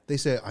 Yeah. They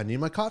say, I need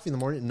my coffee in the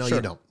morning. No, Sure.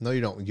 you don't. No, you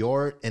don't.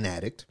 You're an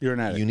addict. You're an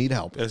addict. You need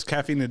help. It's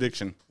caffeine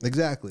addiction.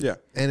 Exactly. Yeah.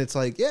 And it's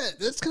like, yeah,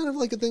 that's kind of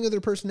like a thing of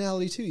their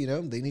personality too, you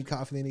know? They need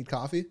coffee, they need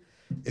coffee.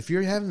 If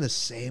you're having the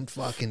same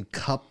fucking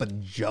cup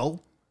of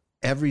Joe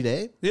every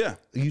day, Yeah.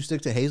 you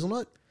stick to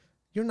hazelnut,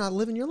 you're not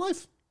living your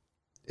life.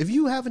 If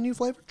you have a new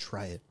flavor,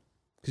 try it.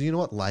 Because you know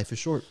what? Life is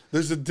short.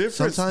 There's a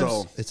difference, Sometimes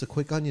though. it's a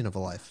quick onion of a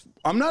life.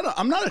 I'm not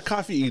a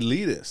coffee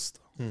elitist,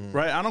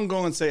 right? I don't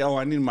go and say, "Oh,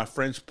 I need my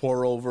French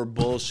pour over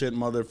bullshit,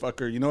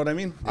 motherfucker." You know what I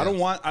mean? I don't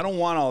want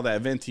all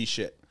that venti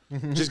shit.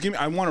 Just give me.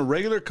 I want a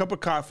regular cup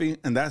of coffee,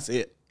 and that's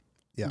it.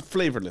 Yeah.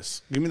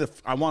 Flavorless. Give me the.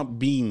 I want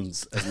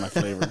beans as my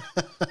flavor.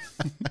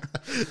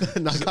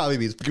 Not coffee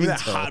beans. Give me that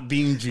hot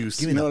bean juice.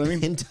 Give You me know the what I mean?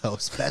 Pinto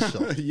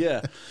special.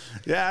 Yeah,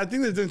 yeah. I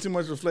think they're doing too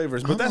much with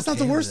flavors, but I'm that's not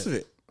the okay with worst of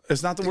it.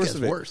 It's not the It worst gets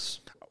of it. worse.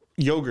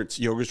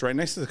 Yogurts right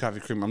next to the coffee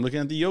cream. I'm looking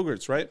at the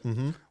yogurts, right?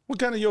 What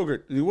kind of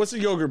yogurt? What's the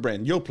yogurt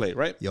brand? Yoplait,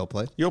 right?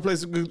 Yoplait.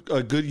 Yoplay's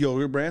a good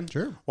yogurt brand.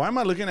 Sure. Why am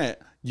I looking at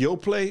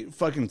Yoplait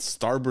fucking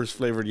Starburst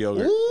flavored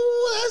yogurt?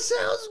 Ooh, that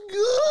sounds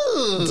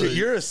good. Dude,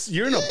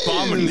 you're an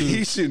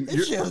abomination.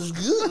 It sounds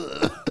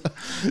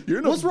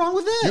good. What's wrong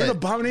with that? You're an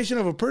abomination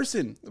of a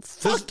person.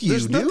 Fuck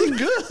There's you, nothing dude.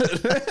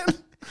 good. Man.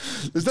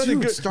 There's nothing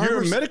Dude, good. You're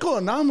a Starburst- medical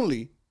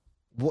anomaly.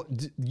 What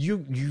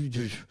you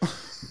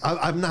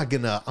I'm not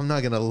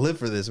gonna live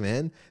for this,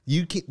 man.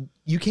 You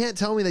can't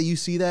tell me that you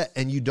see that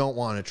and you don't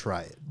want to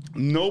try it.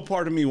 No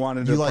part of me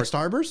wanted to. You like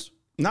Starburst?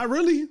 Not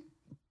really.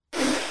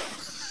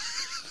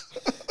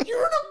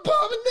 You're an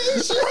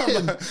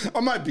abomination. I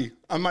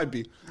might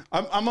be.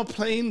 I'm a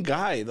plain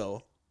guy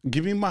though.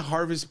 Give me my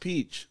Harvest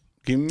Peach.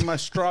 Give me my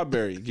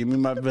strawberry. Give me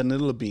my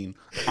vanilla bean.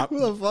 Who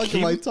the fuck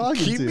am I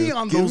talking keep to? me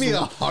on Give those. me a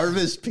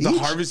Harvest Peach. The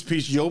Harvest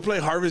Peach.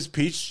 Yoplait Harvest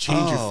Peach.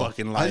 Change your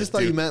fucking life. I just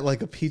thought you dude. meant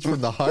like a peach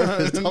from the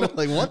harvest. I'm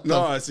like, what the?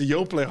 No, it's a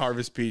Yoplait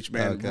Harvest Peach,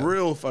 man. Okay.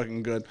 Real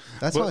fucking good.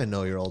 That's But how I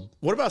know you're old.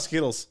 What about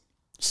Skittles?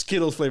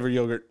 Skittles flavored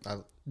yogurt.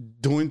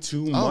 Doing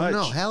too Oh much.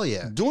 no, hell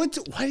yeah. Why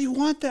do you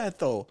want that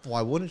though?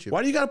 Why wouldn't you?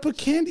 Why do you got to put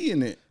candy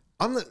in it?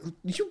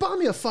 You bought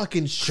me a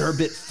fucking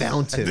sherbet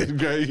fountain.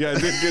 Yeah, I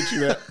did get you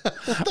that.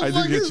 I fuck did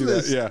get is you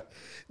this? that. Yeah.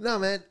 No,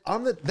 man.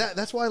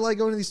 That's why I like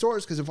going to these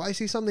stores, because if I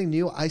see something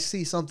new, I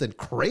see something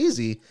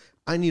crazy,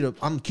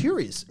 I'm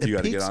curious. You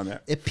gotta get on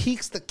that. It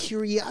piques the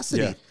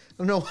curiosity. Yeah.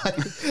 I don't know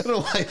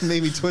why it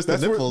made me twist the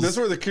nipples. That's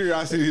where the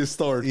curiosity is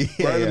stored. Yeah,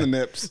 right yeah. in the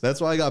nips. That's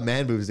why I got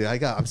man boobs, dude.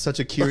 I'm such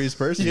a curious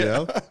person, you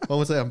know? One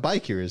would say I'm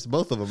bi-curious.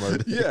 Both of them are.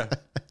 Yeah.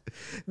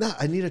 No,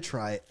 I need to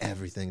try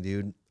everything,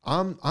 dude.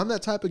 I'm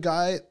that type of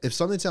guy. If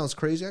something sounds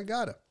crazy, I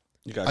gotta.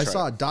 I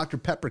saw Dr.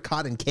 Pepper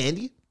cotton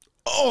candy.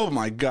 Oh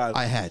my God.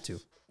 I had to.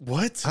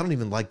 What? I don't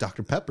even like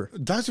Dr. Pepper.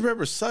 Dr.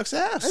 Pepper sucks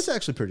ass. It's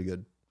actually pretty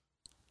good.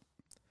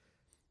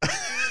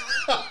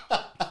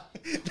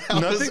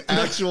 Nothing-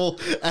 actual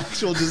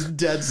just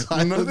dead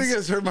silence. Nothing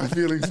has hurt my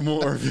feelings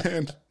more,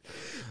 man.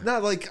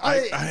 Not like I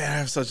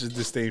have such a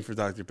disdain for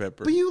Dr.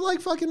 Pepper. but you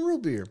like fucking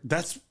root beer.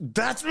 That's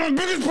my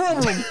biggest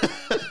problem.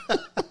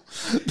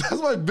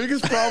 That's my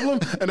biggest problem.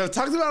 And I've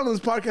talked about it on this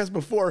podcast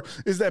before,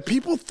 is that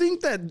people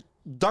think that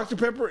Dr.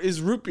 Pepper is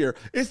root beer.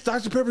 It's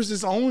Dr. Pepper's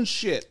his own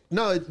shit.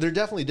 No, they're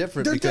definitely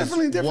different. They're because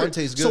definitely different. One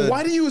tastes good. So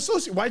why do you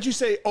associate? Why'd you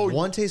say, oh,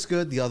 one tastes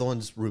good, the other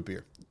one's root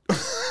beer.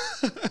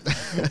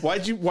 why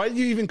do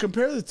you even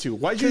compare the two?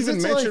 Why'd you 'Cause even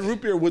it's mention like-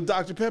 root beer with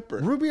Dr. Pepper?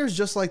 Root beer is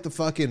just like the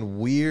fucking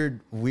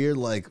weird,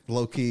 like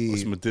low It's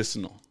key.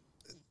 medicinal.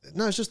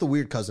 No, it's just the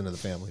weird cousin of the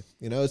family.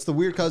 You know, it's the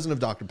weird cousin of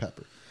Dr.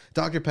 Pepper.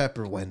 Dr.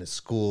 Pepper went to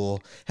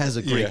school, has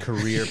a great Yeah.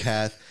 career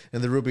path,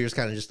 and the root beer's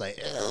kind of just like,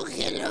 oh,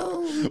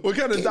 hello. What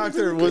kind of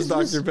doctor was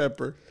Dr.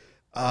 Pepper?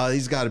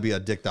 He's got to be a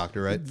dick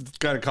doctor, right?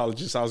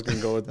 Gynecologist I was going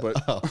to go with, but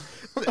Oh,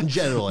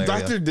 genital area.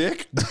 Dr.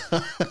 Dick?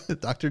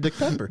 Dr. Dick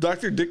Pepper.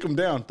 Dr. Dick him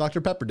down.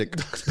 Dr. Pepper Dick.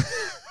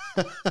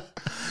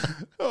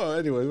 Oh,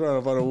 anyways, we're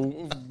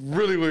on a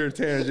really weird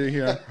tangent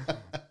here.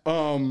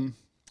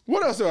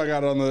 What else do I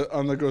got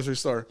on the grocery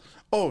store?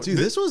 Oh, Dude,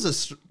 this was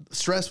a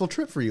stressful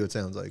trip for you, it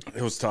sounds like.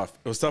 it was tough.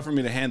 It was tough for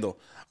me to handle.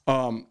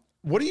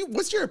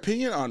 What's your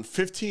opinion on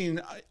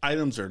 15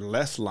 items or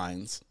less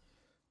lines?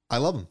 I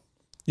love them.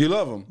 You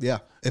love them. Yeah.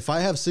 If I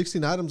have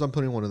 16 items, I'm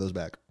putting one of those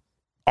back.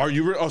 Are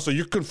you? So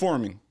you're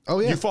conforming. Oh,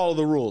 yeah. You follow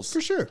the rules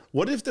For sure.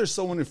 What if there's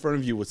someone in front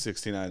of you with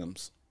 16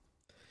 items?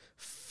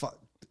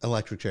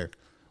 Electric chair.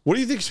 What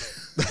do you think?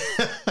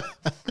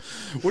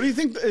 What do you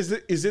think?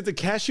 Is it the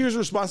cashier's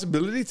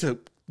responsibility to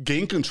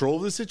gain control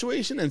of the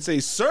situation and say,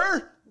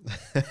 "Sir,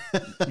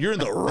 you're in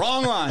the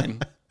wrong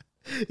line"?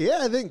 Yeah,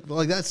 I think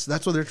like that's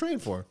what they're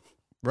trained for.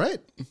 Right?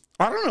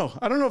 I don't know.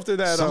 I don't know if they're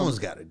that Someone's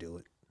got to do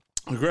it.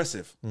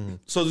 aggressive.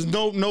 So there's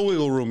no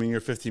wiggle room in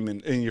your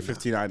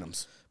 15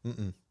 items.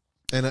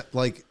 And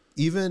like,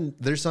 even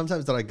there's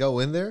sometimes that I go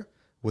in there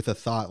with a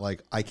thought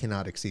like, I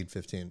cannot exceed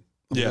 15.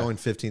 I'm going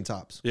 15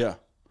 tops. Yeah.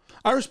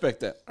 I respect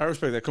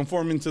that.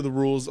 Conforming to the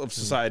rules of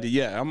society.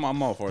 Yeah,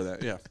 I'm all for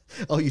that. Yeah.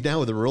 Oh, you down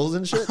with the rules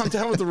and shit? I'm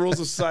down with the rules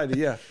of society.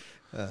 Yeah.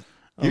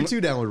 You're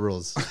too down with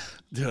rules.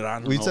 Dude, I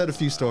don't know. We said a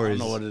few stories. I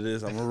don't know what it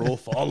is. I'm a rule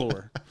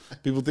follower.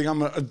 People think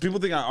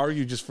I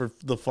argue just for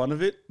the fun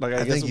of it. Like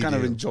I get some kind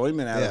of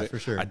enjoyment out of it. For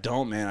sure. I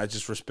don't, man. I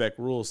just respect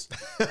rules.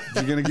 If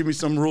you're gonna give me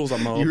some rules,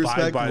 I'm gonna You abide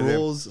respect by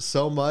rules them.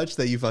 so much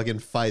that you fucking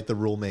fight the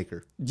rule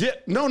maker. Yeah,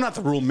 no, not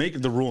the rule maker,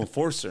 the rule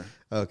enforcer.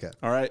 Okay.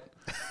 All right.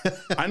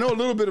 I know a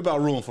little bit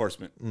about rule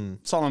enforcement.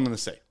 That's all I'm gonna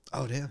say.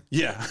 Oh, damn.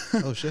 Yeah.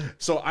 Oh, shit.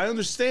 So I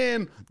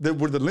understand that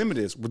where the limit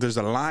is, where there's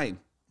a line,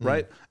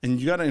 right? And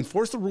you got to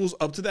enforce the rules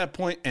up to that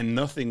point and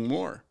nothing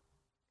more.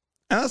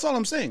 And that's all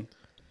I'm saying.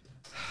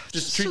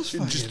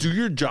 Just do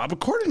your job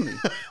accordingly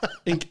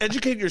and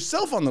educate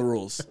yourself on the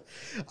rules.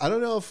 I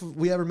don't know if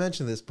we ever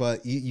mentioned this,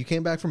 but you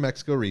came back from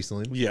Mexico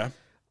recently. Yeah.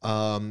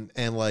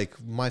 And like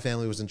my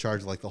family was in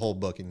charge of like the whole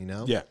booking, you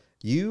know? Yeah.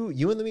 You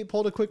and the meat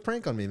pulled a quick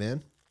prank on me,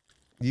 man.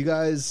 You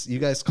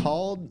guys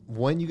called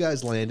when you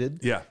guys landed.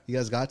 Yeah. You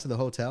guys got to the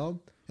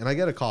hotel and I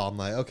get a call. I'm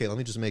like, okay, let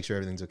me just make sure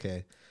everything's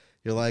okay.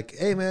 You're like,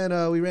 hey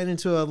man, we ran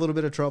into a little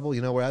bit of trouble.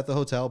 You know, we're at the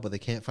hotel, but they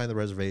can't find the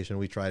reservation.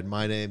 We tried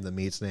my name, the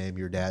meat's name,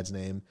 your dad's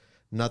name.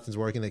 Nothing's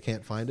working. They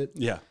can't find it.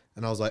 Yeah.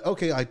 And I was like,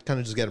 okay, I kind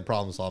of just get in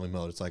problem solving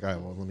mode. It's like, all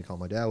right, well, let me call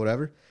my dad,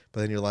 whatever.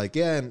 But then you're like,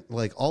 yeah, and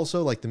like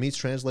also like the meat's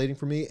translating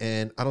for me,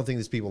 and I don't think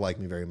these people like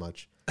me very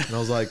much. And I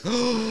was like,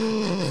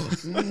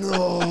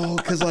 no,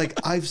 because like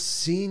I've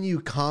seen you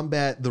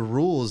combat the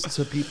rules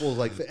to people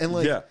like, and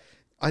like, Yeah.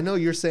 I know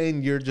you're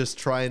saying you're just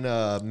trying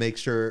to make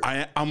sure.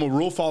 I'm a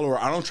rule follower.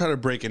 I don't try to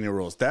break any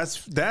rules.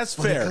 That's Well,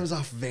 fair. it comes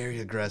off very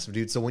aggressive,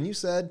 dude. So when you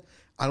said,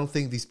 I don't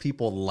think these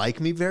people like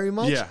me very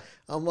much, Yeah.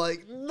 I'm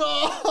like,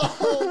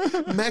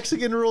 no,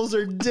 Mexican rules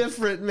are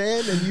different,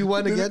 man. And you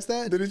went against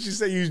that? Didn't you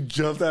say you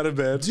jumped out of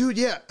bed? Dude,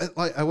 yeah.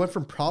 Like I went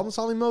from problem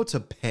solving mode to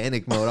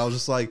panic mode. I was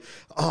just like,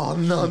 oh,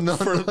 no.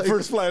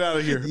 First flight out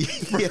of here.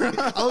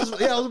 Yeah, I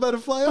was about to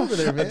fly over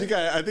there, man.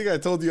 I think I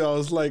told you I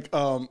was like,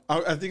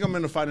 I think I'm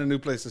gonna find a new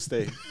place to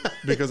stay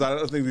because I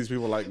don't think these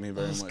people like me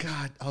very much.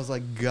 I was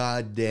like,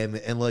 God damn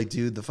it. And like,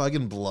 dude, the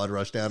fucking blood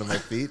rushed down to my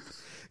feet.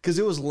 Because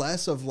it was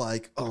less of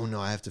like, oh no,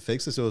 I have to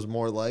fix this. It was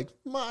more like,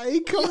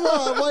 Mike, come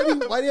on,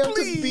 why do you have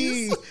to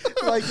be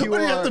like you Why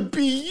do are? you have to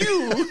be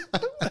you?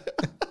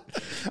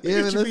 Yeah,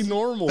 It should be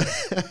normal.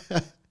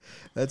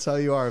 That's how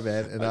you are,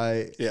 man. And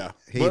I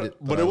hate it.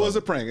 But it was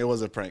a prank. It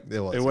was a prank. It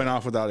was. It went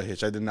off without a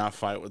hitch. I did not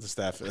fight with the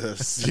staff a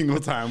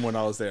single time when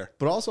I was there.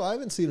 But also, I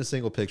haven't seen a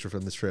single picture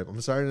from this trip. I'm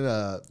starting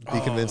to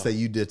be convinced that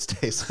you did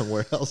stay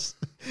somewhere else.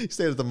 You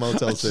stayed at the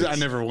Motel 6. I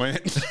never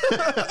went.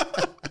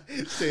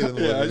 Stayed in the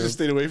living I room. just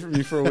stayed away from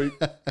you for a week.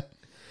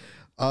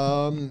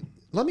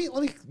 Let me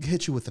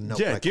hit you with a note.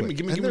 Yeah, right give me.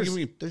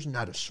 quick. There's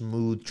not a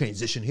smooth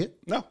transition here.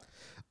 No.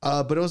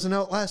 But it was a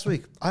note last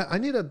week. I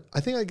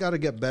think I got to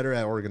get better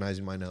at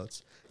organizing my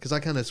notes because I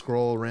kind of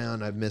scroll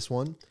around. I've missed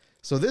one.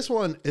 So this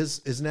one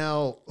is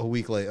now a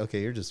week late.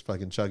 Okay, you're just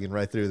fucking chugging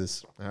right through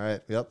this. All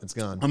right. Yep, it's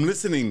gone. I'm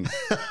listening.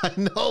 I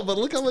know, but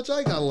look how much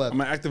I got left. I'm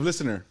an active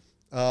listener.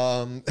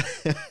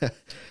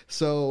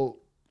 So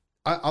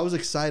I was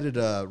excited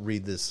to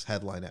read this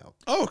headline out.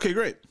 Oh, okay,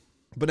 great.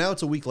 But now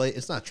it's a week late.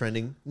 It's not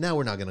trending. Now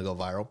we're not going to go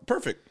viral.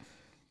 Perfect.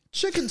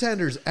 Chicken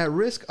tenders at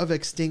risk of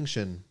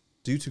extinction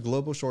due to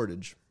global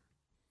shortage.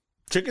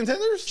 Chicken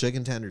tenders?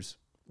 Chicken tenders.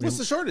 What's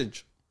the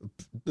shortage?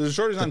 There's a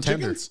shortage on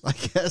Tenders,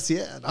 chickens? I guess,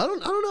 yeah. I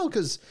don't know,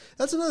 because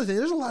that's another thing.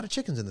 There's a lot of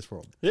chickens in this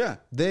world. Yeah.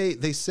 They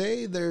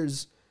say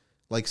there's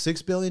like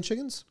 6 billion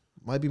chickens.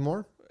 Might be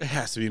more. It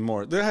has to be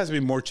more. There has to be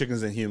more chickens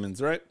than humans,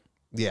 right?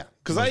 Yeah.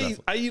 Because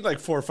I eat like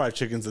 4 or 5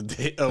 chickens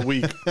a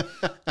week.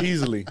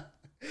 Easily.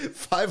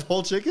 5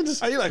 whole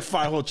chickens? I eat like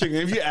 5 whole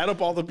chickens. If you add up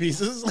all the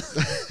pieces.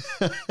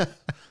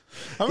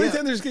 How many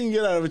tenders can you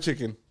get out of a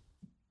chicken?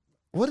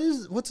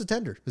 What's a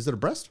tender? Is it a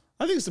breast?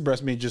 I think it's the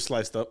breast meat just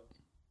sliced up.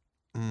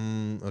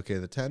 Okay,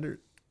 the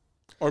tender.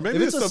 Or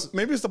maybe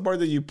it's the part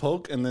that you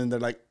poke and then they're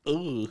like,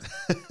 ooh.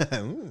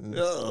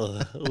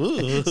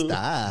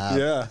 Stop.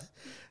 Yeah.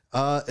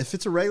 If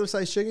it's a regular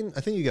sized chicken,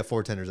 I think you get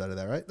 4 tenders out of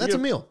that, right? That's a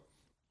meal.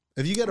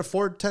 If you get a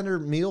 4 tender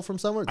meal from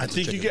somewhere, I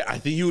think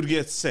you would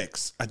get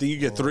 6. I think you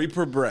get 3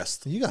 per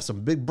breast. You got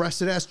some big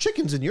breasted ass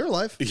chickens in your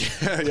life.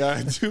 Yeah,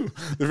 I do.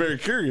 They're very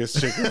curious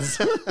chickens.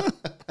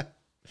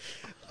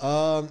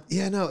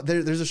 Yeah, no,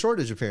 there's a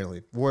shortage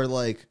apparently where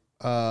like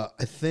I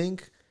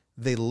think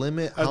they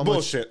limit how That's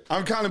bullshit.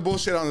 I'm kind of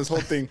bullshit on this whole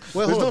thing.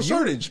 Well, there's hold no up,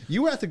 shortage.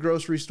 You were at the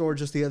grocery store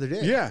just the other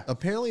day. Yeah.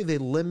 Apparently they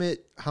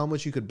limit how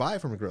much you could buy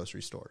from a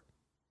grocery store.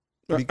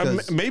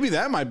 Because Maybe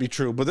that might be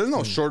true, but there's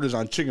no shortage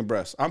on chicken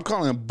breasts. I'm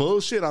calling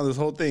bullshit on this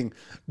whole thing.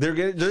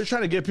 They're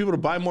trying to get people to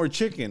buy more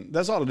chicken.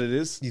 That's all it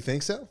is. you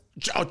think so?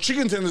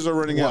 chicken tenders are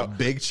running out. What,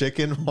 Big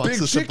Chicken wants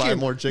Big us to buy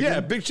more chicken? Yeah,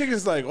 Big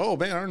Chicken's like, oh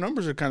man, our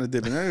numbers are kind of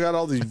dipping. I got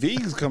all these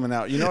vegans coming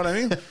out. You know what I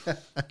mean?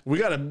 We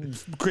got to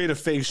create a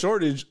fake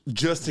shortage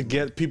just to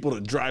get people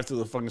to drive to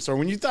the fucking store.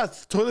 When you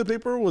thought toilet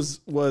paper was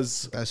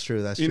That's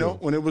true. That's you true. know,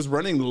 when it was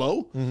running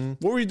low,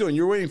 what were you doing?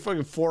 You were waiting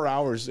fucking 4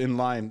 hours in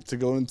line to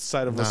go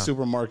inside of a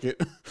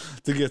supermarket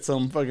to get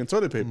some fucking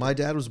toilet paper. My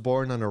dad was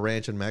born on a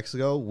ranch in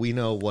Mexico. We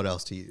know what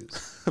else to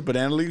use.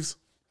 Banana leaves?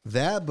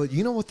 That, but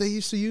you know what they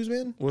used to use,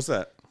 man? What's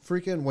that?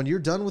 Freaking, when you're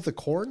done with the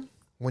corn,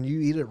 when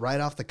you eat it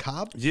right off the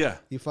cob, Yeah.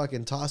 you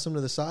fucking toss them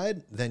to the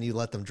side, then you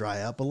let them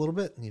dry up a little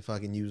bit, and you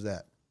fucking use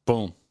that.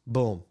 Boom.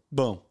 Boom,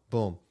 Boom.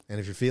 boom. And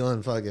if you're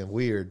feeling fucking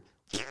weird,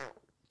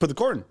 Put the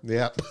corn.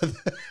 yeah.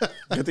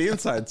 Get the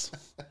insides.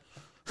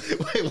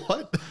 Wait,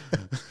 what?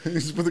 You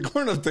just put the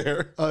corn up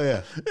there. Oh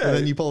yeah. And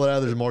then you pull it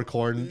out. There's more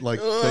corn like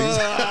things.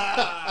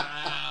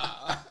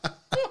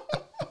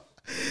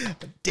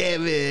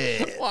 Damn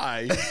it!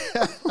 Why?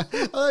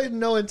 I had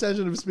no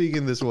intention of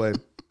speaking this way.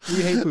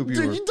 We hate poop Dude,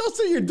 humor. you don't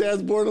say your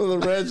dad's born on the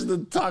ranch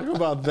to talk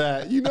about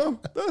that. You know?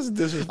 That's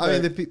disrespect. I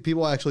mean,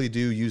 people actually do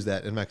use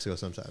that in Mexico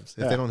sometimes.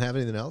 If they don't have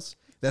anything else,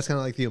 that's kind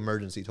of like the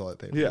emergency toilet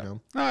paper. yeah.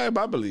 You know? I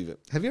believe it.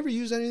 Have you ever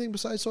used anything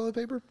besides toilet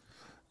paper?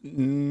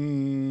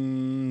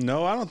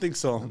 No, I don't think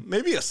so.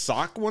 Maybe a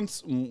sock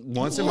once in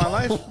my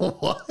life.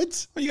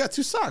 What? Well, you got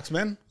 2 socks,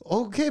 man.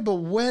 Okay, but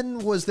when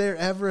was there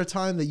ever a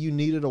time that you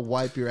needed to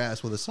wipe your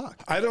ass with a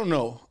sock? I don't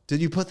know. Did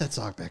you put that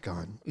sock back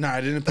on? No, I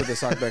didn't put the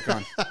sock back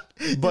on.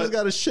 You But just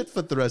got a shit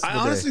foot the rest of I the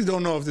day. honestly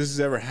don't know if this has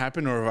ever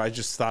happened or if I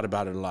just thought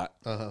about it a lot.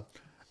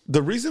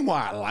 The reason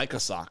why I like a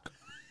sock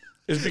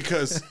is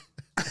because,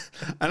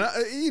 and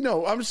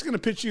I'm just going to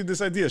pitch you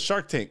this idea: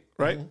 Shark Tank,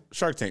 right?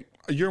 Shark Tank.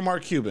 You're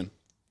Mark Cuban.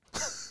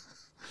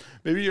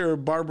 Maybe you're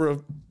Barbara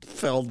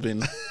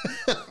Feldman.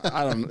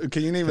 I don't know.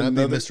 Can you name Can I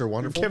be another? Mr.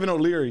 Wonderful? Kevin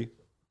O'Leary.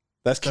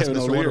 That's Kevin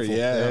Mr. O'Leary.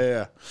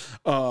 Wonderful.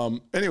 Yeah.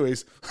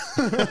 Anyways,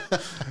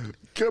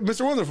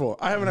 Mr. Wonderful,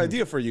 I have an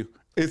idea for you.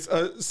 It's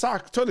a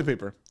sock toilet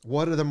paper.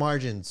 What are the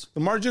margins?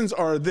 The margins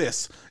are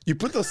this. You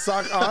put the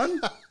sock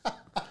on.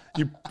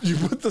 You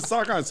put the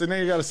sock on. So now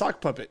you got a sock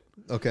puppet.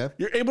 Okay.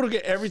 You're able to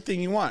get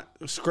everything you want.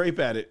 Scrape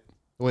at it.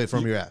 Wait,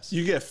 from your ass.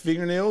 You get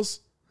fingernails.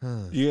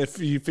 You get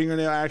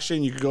fingernail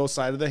action. You can go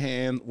side of the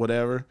hand,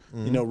 whatever.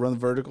 Run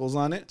verticals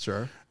on it.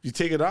 Sure. You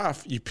take it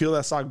off. You peel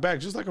that sock back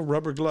just like a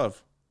rubber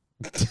glove.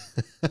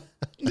 Then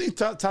you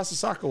toss the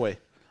sock away.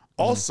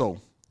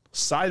 Also,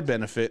 side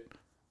benefit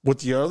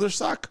with the other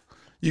sock,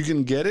 you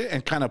can get it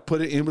and kind of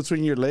put it in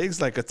between your legs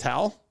like a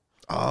towel.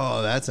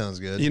 Oh, that sounds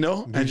good.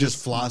 You're and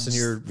just flossing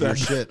your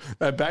shit.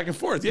 Back and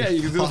forth. Yeah,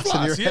 you can do the Flossing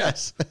floss. your Yeah.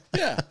 ass.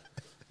 Yeah.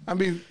 I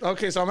mean,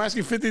 okay, so I'm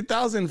asking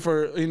 50,000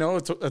 for, a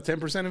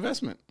 10%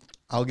 investment.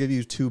 I'll give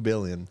you $2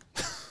 billion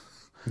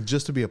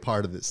just to be a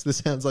part of this. This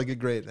sounds like a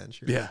great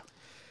venture. Yeah.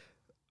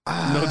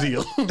 No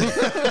deal.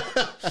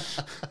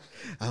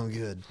 I'm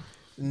good.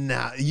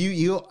 Nah,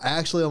 you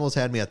actually almost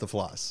had me at the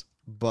floss,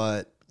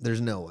 but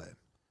there's no way.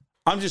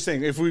 I'm just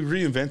saying, if we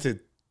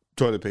reinvented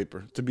toilet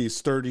paper to be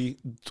sturdy,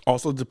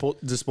 also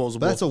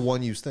disposable. That's a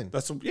one-use thing.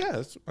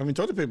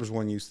 Toilet paper is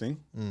one use thing.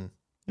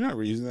 You're not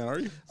reusing that, are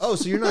you? Oh,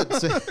 so you're not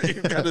saying...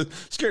 You're kind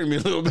of scaring me a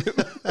little bit.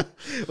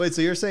 Wait,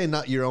 so you're saying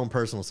not your own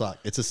personal sock.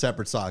 It's a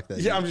separate sock.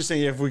 Yeah, I'm just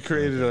saying, if we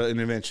created an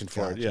invention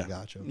for it. Yeah.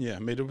 Gotcha. Yeah,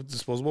 made it with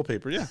disposable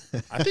paper. Yeah.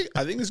 I think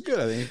it's good.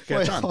 I think it can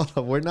Wait, catch on. hold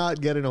on. We're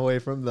not getting away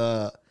from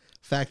the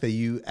fact that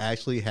you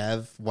actually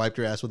have wiped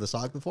your ass with a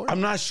sock before?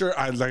 I'm not sure.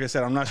 Like I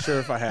said, I'm not sure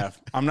if I have.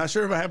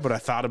 But I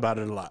thought about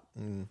it a lot.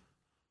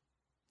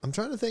 I'm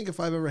trying to think if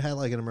I've ever had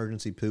like an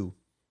emergency poo.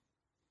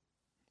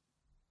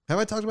 Have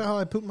I talked about how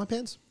I pooped my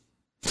pants?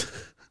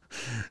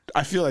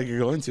 I feel like you're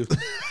going to.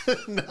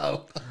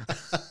 No.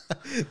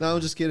 No,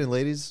 I'm just kidding,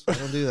 ladies. I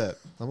don't do that.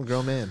 I'm a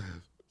grown man.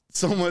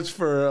 So much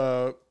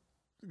for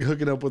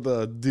hooking up with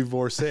a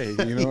divorcee.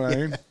 You know what I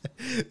mean?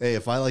 Hey,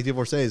 if I like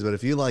divorcees, but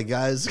if you like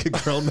guys,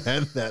 grown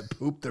men that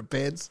poop their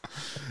pants,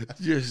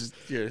 You're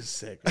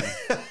sick,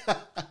 man.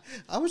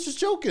 I was just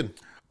joking.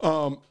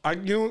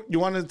 You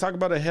wanted to talk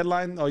about a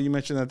headline? Oh, you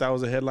mentioned that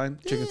was a headline.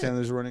 Chicken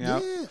tenders running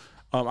out. Yeah.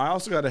 I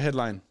also got a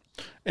headline,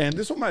 and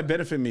this one might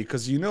benefit me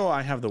because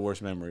I have the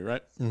worst memory,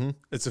 right? Mm-hmm.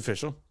 It's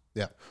official.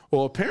 Yeah.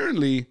 Well,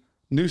 apparently,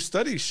 new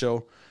studies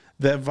show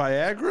that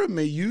Viagra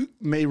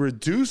may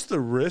reduce the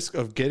risk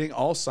of getting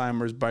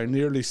Alzheimer's by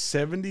nearly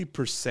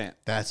 70%.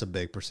 That's a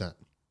big percent.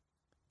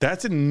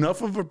 That's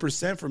enough of a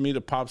percent for me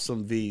to pop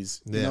some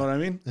V's. You know what I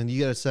mean? And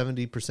you got a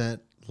 70%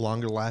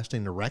 longer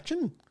lasting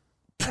erection?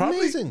 Probably.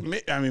 Amazing.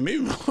 Maybe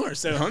more,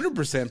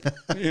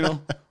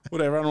 700%.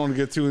 Whatever. I don't want to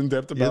get too in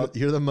depth about.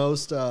 You're the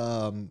most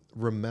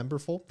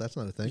rememberful. That's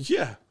not a thing.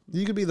 Yeah,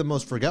 You could be the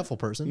most forgetful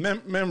person.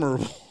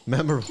 memorable.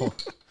 Memorable.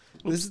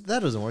 That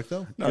doesn't work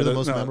though. You're the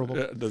most memorable.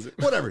 Does it?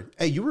 Whatever.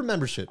 Hey, you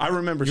remember shit. I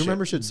remember. You shit.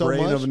 remember shit so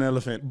Brain much. of an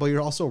elephant. But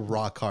you're also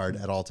rock hard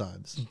at all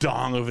times.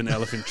 Dong of an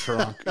elephant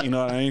trunk. You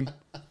know what I mean?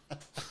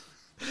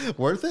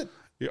 Worth it?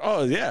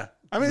 Oh yeah.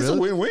 I mean, it's a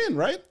Really? win-win,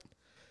 right?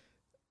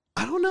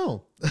 I don't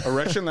know.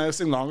 Erection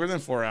lasting longer than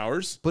 4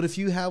 hours. But if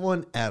you have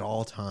one at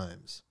all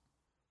times,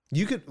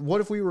 you could.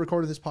 What if we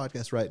recorded this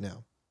podcast right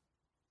now?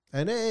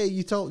 And hey,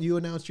 you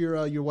announced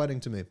your wedding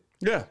to me.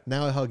 Yeah.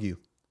 Now I hug you.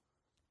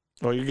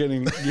 Oh, you're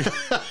getting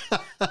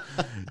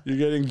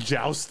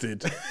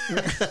jousted.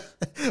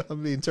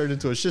 I'm being turned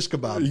into a shish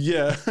kebab.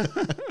 Yeah.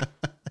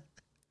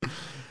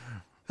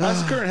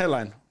 That's the current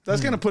headline.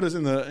 That's gonna put us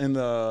in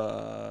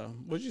the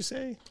what'd you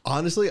say?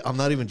 Honestly, I'm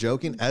not even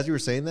joking. As you were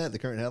saying that, the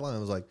current headline, I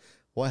was like,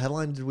 what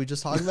headline did we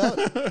just talk about?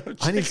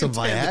 I need some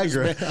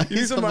Viagra. You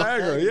need some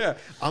Viagra, yeah.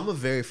 I'm a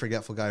very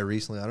forgetful guy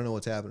recently. I don't know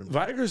what's happening.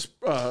 Viagra's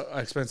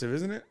expensive,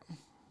 isn't it?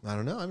 I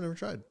don't know. I've never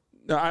tried.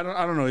 No, I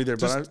don't know either.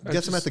 Just But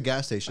get some at the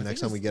gas station next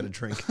time we get a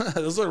drink.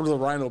 Those are the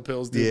Rhino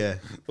pills, dude. Yeah.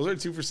 Those are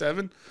 2 for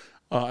 $7.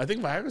 I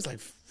think Viagra's like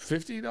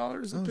 $50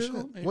 a pill.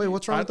 Shit. Maybe. Wait,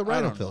 what's wrong with the I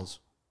Rhino don't know. pills?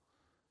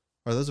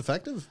 Are those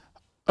effective?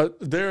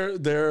 They're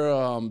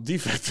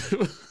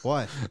defective.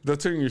 Why? They'll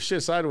turn your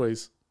shit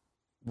sideways.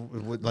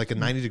 With like a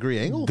 90-degree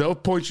angle? They'll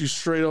point you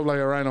straight up like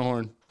a rhino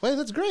horn. Wait,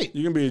 that's great.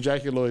 You can be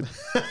ejaculoid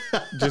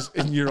just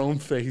in your own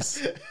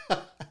face.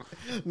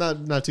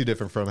 Not too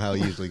different from how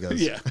it usually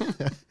goes. Yeah.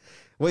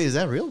 Wait, is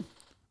that real?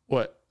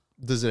 What?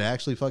 Does it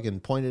actually fucking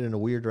point it in a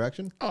weird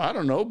direction? Oh, I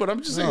don't know, but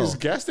I'm just saying it's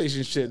gas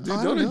station shit, dude.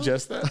 I Don't don't know.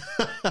 ingest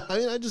that. I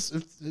mean,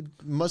 it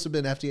must have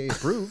been FDA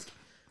approved.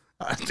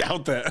 I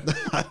doubt that.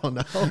 I don't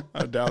know.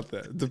 I doubt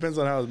that. It depends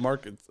on how they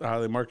market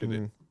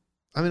it.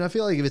 I mean, I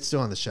feel like if it's still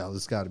on the shelf,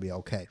 it's got to be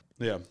okay.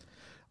 Yeah.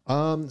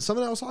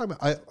 Something I was talking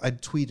about. I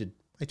tweeted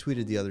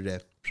the other day.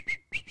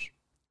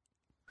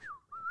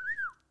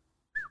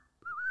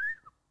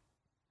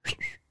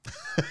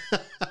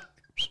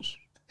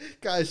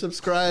 Guys,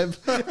 subscribe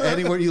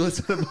anywhere you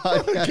listen to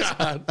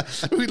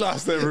podcasts. God, we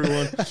lost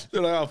everyone.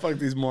 They're like, oh, fuck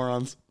these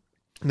morons.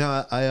 No,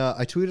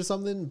 I tweeted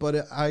something,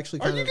 but I actually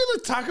Are kind you of going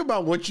to talk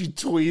about what you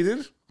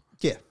tweeted?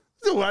 yeah.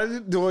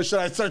 Should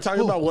I start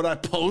talking about what I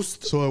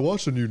post? So I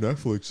watched a new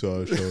Netflix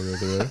show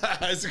the other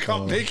day. Is it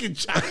called Naked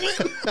Chocolate?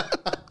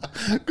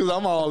 Because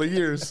I'm all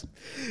ears.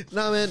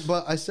 No, man,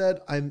 but I said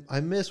I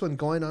miss when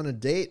going on a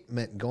date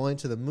meant going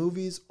to the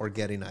movies or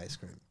getting ice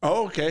cream.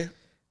 Oh, okay.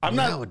 I'm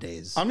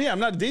Nowadays.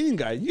 not a dating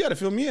guy. You got to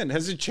fill me in.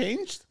 Has it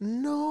changed?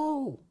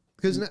 No.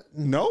 Because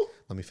No?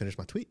 let me finish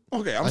my tweet.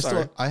 Okay, I'm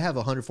sorry. I have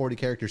 140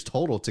 characters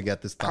total to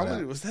get this How thought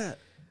many out. was that?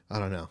 I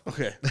don't know.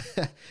 Okay.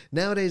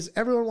 Nowadays,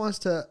 everyone wants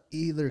to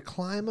either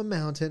climb a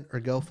mountain or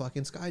go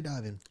fucking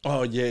skydiving.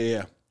 Oh,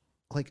 yeah.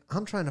 Like,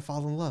 I'm trying to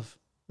fall in love,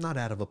 not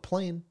out of a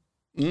plane.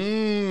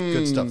 Mm,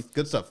 Good stuff.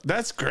 Good stuff.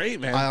 That's great,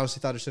 man. I honestly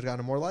thought it should have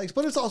gotten more likes,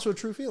 but it's also a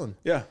true feeling.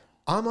 Yeah.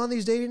 I'm on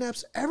these dating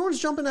apps. Everyone's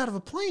jumping out of a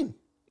plane.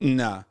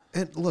 Nah.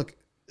 And look,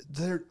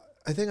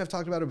 I think I've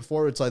talked about it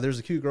before. It's like there's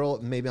a cute girl.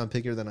 Maybe I'm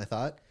pickier than I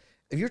thought.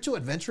 If you're too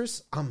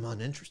adventurous, I'm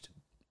uninterested.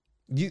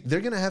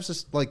 They're going to have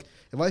to, like,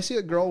 if I see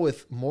a girl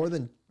with more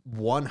than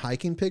one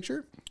hiking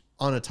picture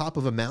on a top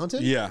of a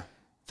mountain, Yeah.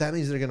 that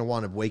means they're going to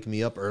want to wake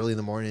me up early in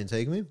the morning and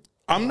take me.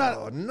 I'm not.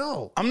 Oh,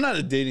 no. I'm not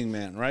a dating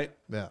man, right?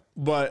 Yeah.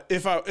 But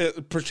if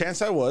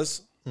perchance I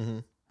was,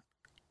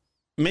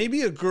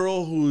 maybe a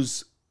girl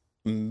who's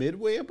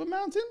midway up a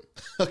mountain,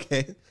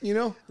 Okay. you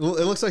know? Well,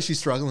 it looks like she's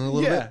struggling a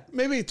little Yeah, bit.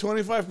 maybe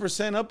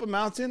 25% up a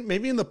mountain,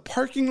 maybe in the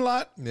parking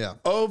lot Yeah.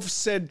 of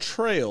said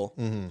trail.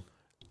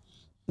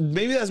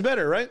 Maybe that's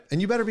better, right?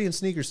 And you better be in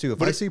sneakers too.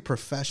 If I see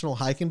professional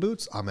hiking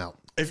boots, I'm out.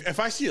 If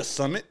I see a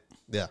summit,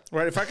 Yeah.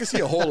 right? If I can see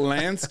a whole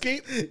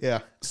landscape,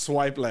 Yeah.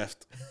 swipe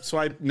left,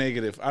 swipe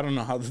negative. I don't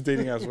know how the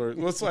dating apps work.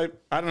 Let's swipe.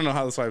 I don't know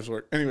how the swipes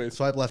work. Anyways,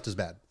 Swipe left is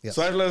bad. Yeah.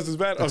 swipe left is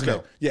bad. Okay,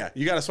 no. yeah,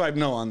 you got to swipe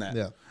no on that.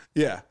 Yeah.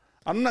 yeah.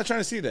 I'm not trying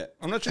to see that.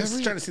 I'm not trying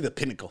to see the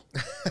pinnacle.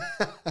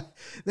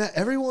 Now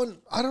everyone,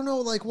 I don't know,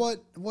 like what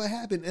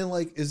happened, and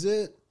like, is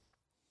it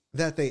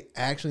that they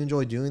actually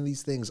enjoy doing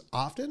these things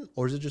often,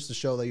 or is it just to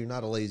show that you're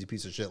not a lazy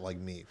piece of shit like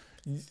me?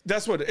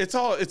 That's what it's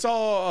all. It's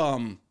all.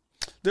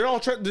 They're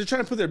trying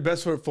to put their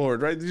best foot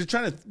forward, right?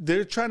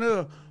 They're trying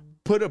to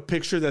put a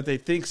picture that they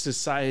think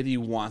society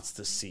wants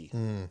to see.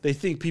 They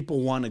think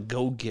people want to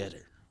go get her.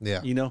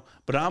 Yeah. You know,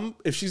 but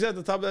if she's at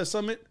the top of that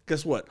summit,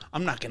 guess what?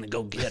 I'm not going to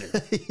go get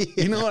her.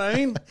 You know what I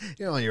mean?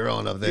 You're on your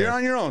own up there. You're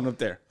on your own up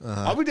there.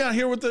 I'll be down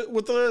here with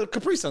the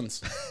Capri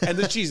Suns and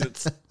the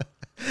Cheez-Its.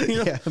 You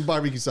know? Yeah,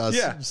 barbecue sauce.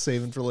 Yeah.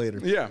 Saving for later.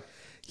 Yeah.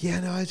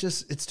 Yeah, no,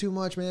 it's too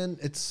much, man.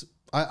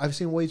 I've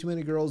seen way too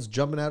many girls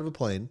jumping out of a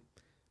plane,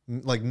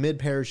 like mid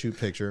parachute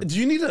picture. Do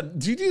you need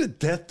a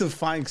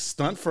death-defying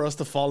stunt for us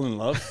to fall in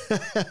love?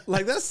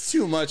 Like, that's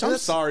too much. I'm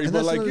sorry, And but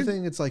that's like, another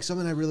thing. It's like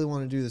something I really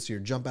want to do this year: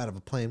 jump out of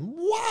a plane.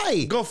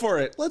 Why? go for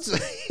it. Let's.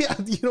 Yeah,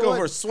 you know Go what?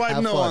 for it. Swipe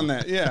Have no fun. on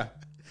that. Yeah.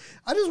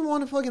 I just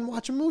want to fucking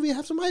watch a movie and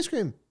have some ice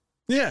cream.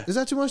 Yeah. Is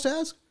that too much to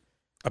ask?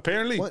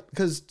 Apparently, What?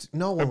 Because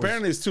no one.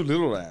 apparently it's too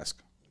little to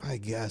ask. I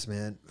guess,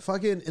 man.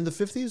 Fucking in the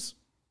 50s,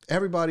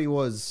 Everybody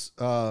was,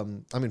 I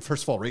mean,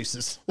 first of all,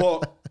 racist.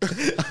 Well,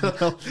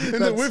 in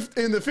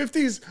the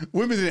 50s,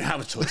 women didn't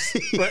have a choice.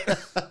 Right?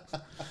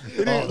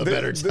 The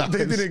better times.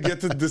 They didn't get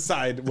to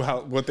decide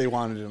what they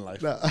wanted in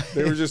life. No.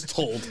 They were just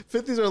told.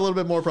 50s are a little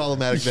bit more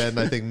problematic than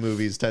I think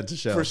movies tend to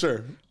show. For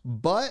sure.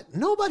 But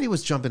nobody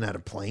was jumping out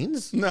of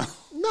planes. No.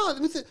 No,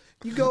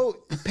 you go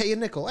pay a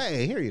nickel.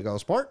 Hey, here you go,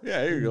 sport.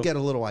 Yeah, here you go. Get a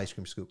little ice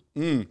cream scoop.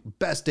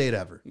 Best date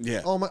ever.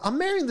 Yeah. Oh my, I'm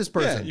marrying this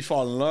Yeah, person. you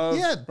fall in love.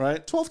 Yeah,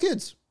 Right? 12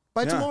 kids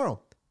by Yeah. tomorrow.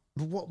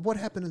 What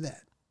happened to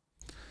that?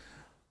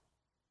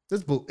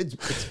 It's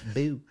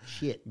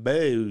bullshit.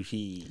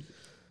 Boohoo.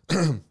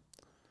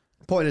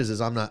 Point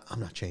is I'm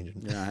not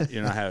changing.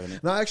 You're not having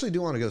it. No, I actually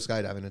do want to go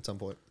skydiving at some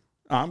point.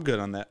 I'm good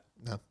on that.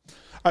 No.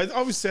 I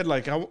always said,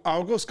 like, I'll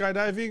go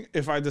skydiving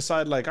if I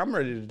decide, like, I'm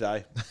ready to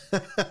die.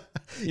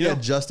 You know?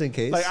 Just in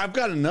case. Like, I've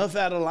got enough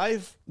out of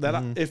life that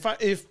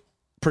if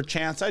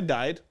perchance I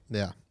died,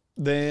 Yeah.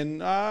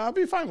 then I'll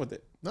be fine with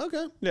it.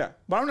 Okay. Yeah.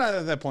 But I'm not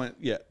at that point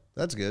yet.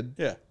 That's good.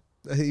 Yeah.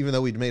 Even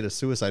though we'd made a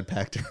suicide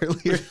pact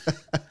earlier.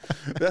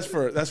 That's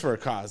for a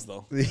cause,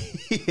 though.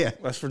 Yeah.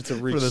 That's to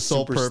reach For the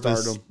sole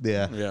purpose. superstardom.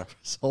 Yeah. Yeah.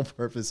 Sole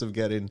purpose of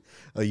getting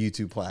a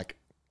YouTube plaque.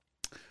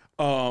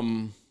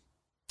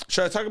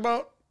 Should I talk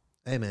about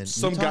Hey, man.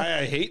 some guy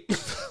I hate?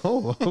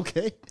 Oh,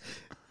 okay.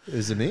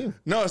 Is it me?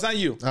 No, it's not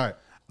you. All right.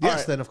 Yes,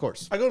 right. then, of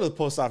course. I go to the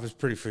post office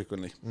pretty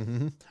frequently.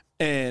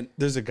 And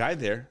there's a guy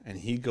there, and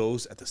he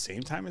goes at the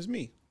same time as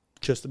me,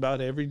 just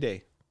about every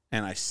day.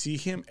 And I see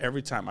him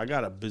every time. I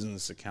got a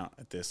business account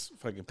at this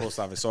fucking post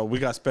office, so we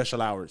got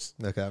special hours.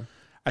 Okay.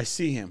 I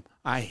see him.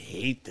 I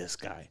hate this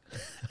guy.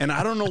 And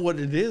I don't know what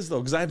it is, though,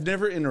 because I've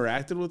never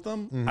interacted with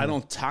him. I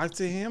don't talk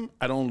to him.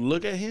 I don't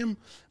look at him.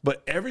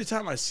 But every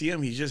time I see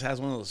him, he just has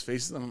one of those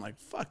faces, and I'm like,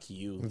 fuck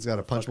you. He's got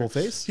a punchable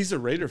face. He's a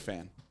Raider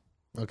fan.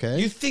 Okay.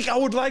 You think I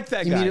would like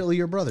that guy? Immediately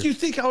your brother. You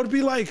think I would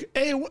be like,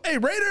 hey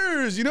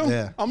Raiders, you know?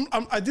 Yeah.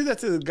 I did that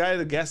to the guy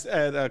at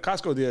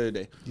Costco the other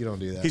day. You don't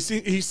do that.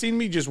 He's seen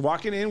me just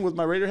walking in with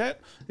my Raider hat.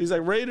 He's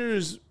like,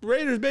 Raiders,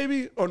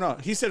 baby. Oh no,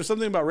 he said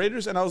something about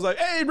Raiders, and I was like,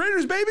 hey,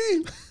 Raiders,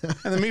 baby.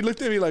 And then he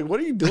looked at me like, what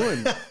are you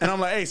doing? And I'm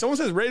like, hey, someone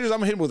says Raiders, I'm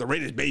gonna hit him with a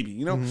Raiders, baby.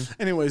 You know?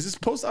 Anyways, this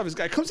post office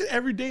guy comes in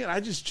every day, and I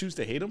just choose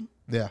to hate him.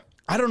 Yeah.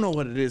 I don't know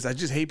what it is. I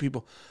just hate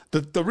people.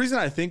 The reason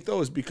I think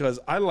though is because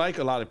I like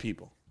a lot of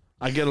people.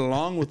 I get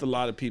along with a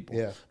lot of people.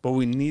 Yeah. But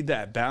we need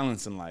that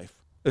balance in life.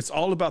 It's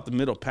all about the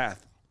middle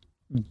path.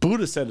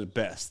 Buddha said it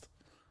best.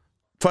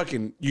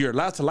 Fucking, you're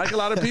allowed to like a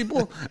lot of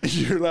people, and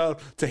you're allowed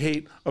to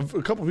hate a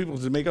couple people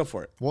to make up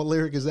for it. What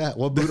lyric is that?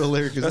 What Buddha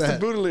lyric is That's that?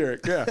 the Buddha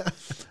lyric. Yeah.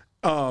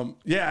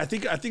 Yeah, I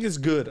think it's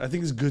good. I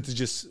think it's good to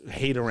just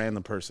hate a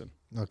random person.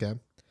 Okay.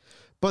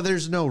 But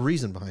there's no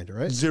reason behind it,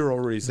 right? Zero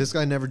reason. This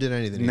guy never did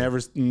anything. to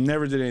you.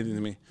 Never did anything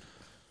to me.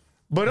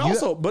 But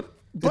also, but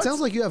It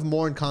sounds like you have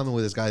more in common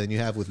with this guy than you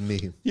have with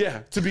me. yeah,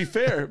 to be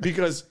fair,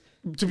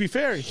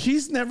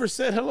 he's never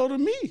said hello to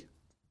me.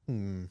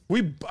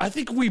 I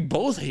think we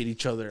both hate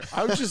each other.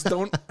 I just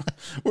don't.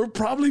 We're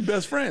probably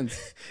best friends.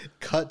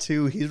 Cut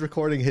to, he's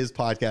recording his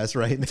podcast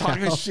right now.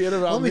 Talking shit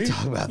about Let me. me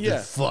talk about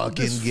this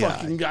this guy.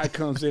 fucking guy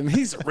comes in.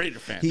 He's a Raider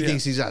fan. He Yeah.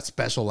 thinks he's got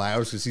special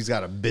hours because he's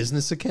got a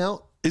business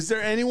account. Is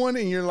there anyone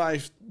in your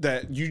life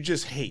that you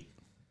just hate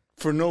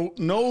for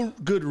no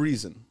good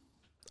reason?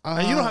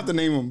 And you don't have to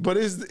name them, but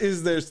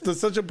does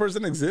such a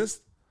person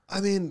exist? I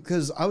mean,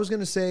 because I was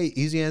going to say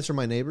easy answer,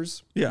 my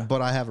neighbors. Yeah.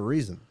 But I have a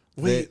reason.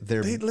 Wait,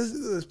 they're they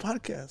listen to this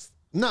podcast.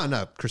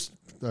 no, Chris.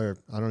 Or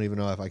I don't even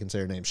know if I can say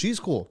her name. She's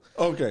cool.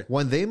 Okay.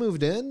 When they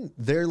moved in,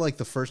 they're like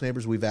the first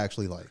neighbors we've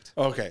actually liked.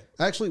 Okay.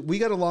 Actually, we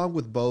got along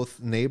with both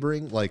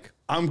neighboring. Like,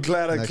 I'm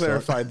glad I Next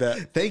clarified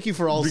that. thank you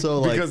for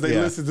also Because they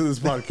yeah. listen to this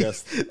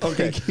podcast.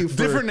 Okay. Thank you for-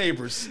 Different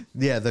neighbors.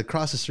 Yeah, the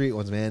across the street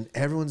ones, man.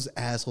 Everyone's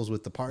assholes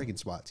with the parking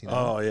spots. You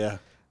know. Oh yeah.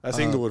 That's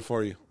Inglewood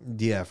for you.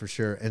 Yeah, for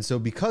sure. And so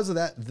because of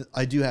that,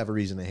 I do have a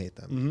reason to hate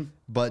them. Mm-hmm.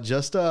 But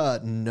just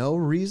no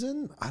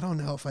reason, I don't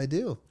know if I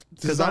do.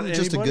 Because Not I'm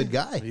just a anybody? good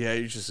guy. Yeah,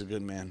 you're just a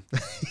good man.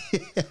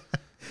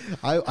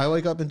 I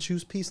wake up and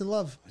choose peace and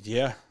love.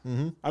 Yeah.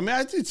 I mean,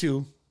 I do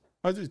too.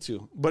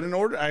 But in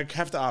order, I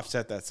have to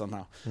offset that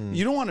somehow.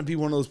 You don't want to be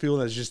one of those people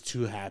that's just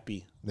too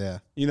happy. Yeah.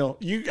 You know,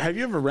 have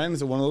you ever ran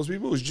into one of those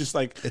people who's just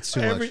like, It's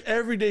too much.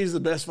 every day is the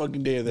best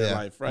fucking day of their Yeah.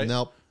 life, right?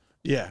 Nope.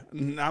 Yeah,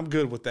 I'm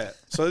good with that.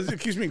 So it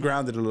keeps me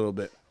grounded a little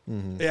bit.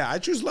 Yeah, I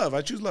choose love,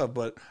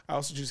 but I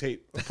also choose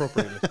hate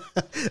appropriately.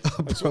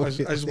 I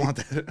just want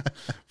that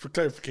for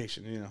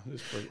clarification, you know,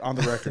 just on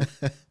the record.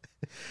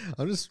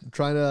 I'm just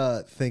trying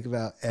to think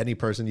about any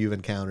person you've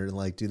encountered and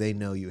like, do they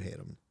know you hate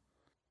them?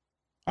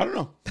 I don't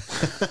know.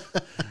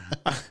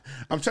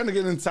 I'm trying to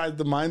get inside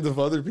the minds of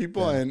other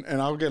people, and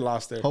I'll get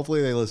lost there.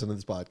 Hopefully they listen to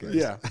this podcast.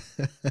 Yeah.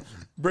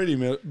 Brady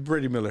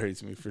Miller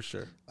hates me for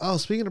sure. Oh,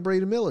 speaking of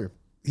Brady Miller,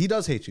 he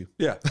does hate you.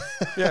 Yeah.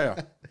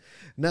 Yeah.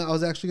 Now, I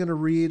was actually going to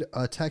read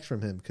a text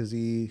from him because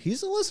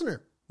he's a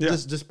listener. Yeah.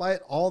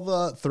 Despite all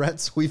the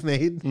threats we've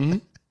made.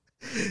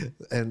 Mm-hmm.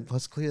 And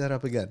let's clear that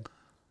up again.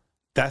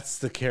 That's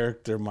the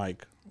character,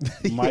 Mike.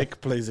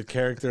 Mike plays a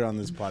character on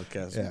this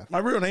podcast. Yeah. My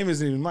real name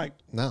isn't even Mike.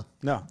 No.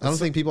 No. I don't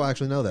think people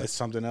actually know that. It's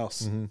something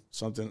else.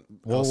 Something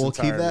We'll else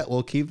keep entirely. that.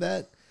 We'll keep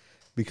that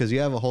because you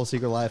have a whole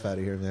secret life out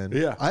of here, man.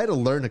 Yeah. I had to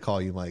learn to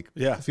call you Mike.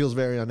 Yeah. It feels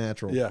very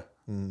unnatural. Yeah.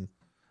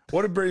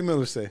 What did Brady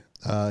Miller say?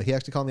 He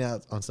actually called me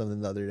out on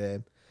something the other day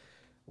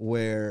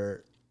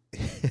where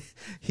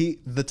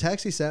the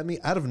text he sent me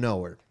out of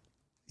nowhere,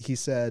 he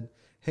said,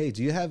 "Hey,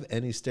 do you have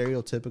any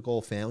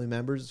stereotypical family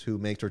members who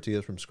make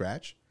tortillas from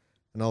scratch?"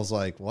 And I was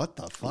like, "What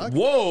the fuck?"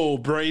 Whoa,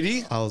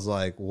 Brady. I was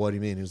like, "What do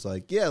you mean?" He was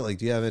like, "Yeah, like,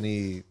 do you have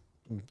any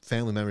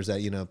family members that,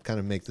 kind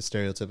of make the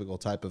stereotypical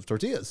type of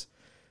tortillas?"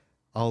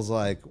 I was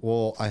like,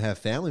 "Well, I have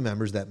family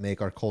members that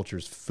make our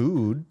culture's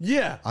food.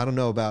 Yeah. I don't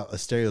know about a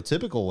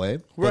stereotypical way,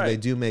 but Right. they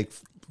do make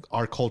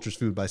our culture's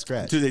food by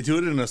scratch." Do they do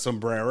it in a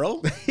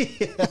sombrero?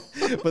 Yeah.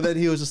 But then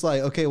he was just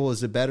like, "Okay, well,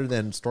 is it better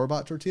than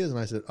store-bought tortillas?" And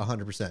I said,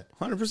 100%.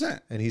 100%.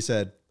 And he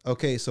said,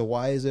 "Okay, so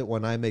why is it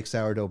when I make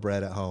sourdough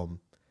bread at home,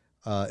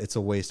 it's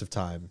a waste of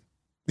time?"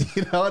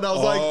 And I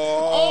was like,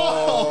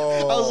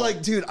 "Oh!" I was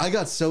like, "Dude, I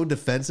got so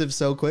defensive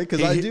so quick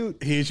because I do."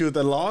 He hit you with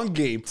the long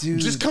game. Dude.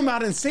 Just come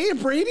out and say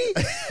it, Brady.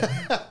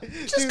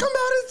 Just come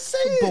out and say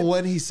it. But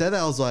when he said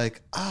that, I was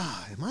like,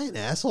 am I an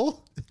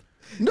asshole?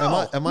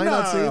 No, Am I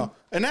not seeing? no.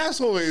 An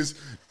asshole is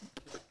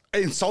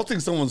insulting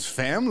someone's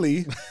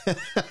family.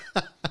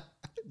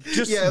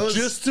 Yeah, it was-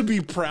 just to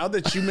be proud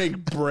that you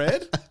make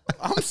bread.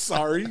 I'm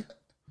sorry,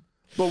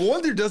 but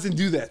Wonder doesn't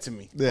do that to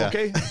me. Yeah.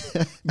 Okay,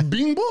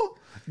 Bimbo,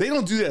 they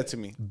don't do that to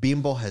me.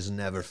 Bimbo has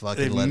never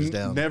fucking They've let us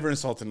down. never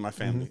insulted my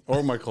family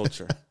or my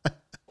culture.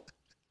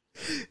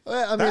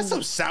 I mean, That's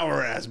some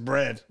sour ass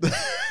bread.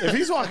 If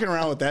he's walking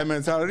around with that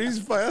mentality,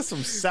 that's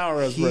some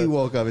sour ass he bread.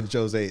 woke up and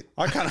chose 8.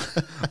 I kind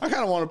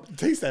of want to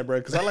taste that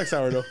bread because I like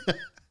sourdough.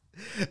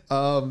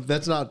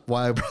 That's not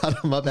why I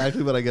brought him up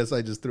actually, but I guess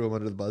I just threw him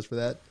under the bus for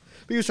that.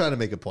 But he was trying to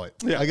make a point.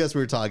 Yeah. I guess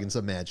we were talking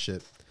some mad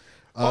shit.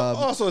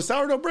 Also, is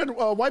sourdough bread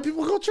white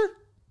people culture?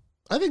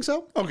 I think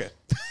so. Okay.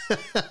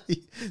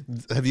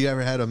 Have you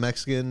ever had a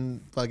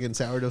Mexican fucking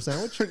sourdough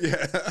sandwich?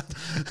 Yeah.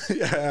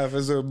 Yeah, if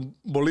it's a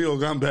bolillo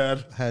gone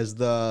bad. Has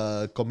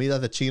the comida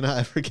de China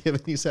ever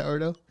given you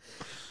sourdough?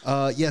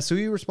 Yeah, so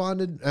he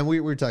responded, and we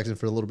were texting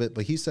for a little bit,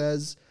 but he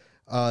says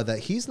that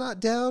he's not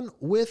down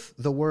with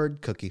the word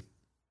cookie.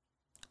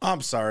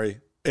 I'm sorry.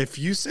 If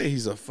you say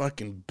he's a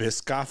fucking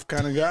Biscoff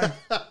kind of guy,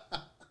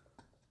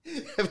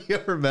 Have you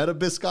ever met a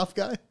Biscoff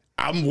guy?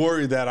 I'm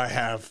worried that I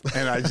have,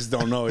 and I just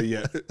don't know it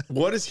yet.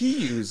 What does he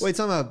use? Wait,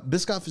 talking about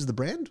Biscoff is the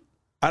brand?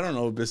 I don't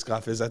know what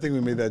Biscoff is. I think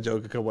we made that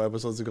joke a couple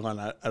episodes ago, and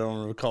I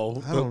don't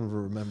recall. I don't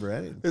remember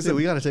any. It's Dude,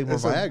 we got to take more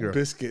it's a Viagra.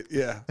 biscuit,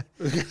 yeah.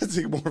 We got to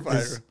take more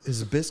Viagra.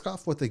 Is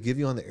Biscoff what they give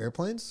you on the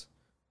airplanes?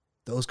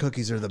 Those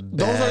cookies are the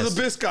Those best. are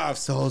the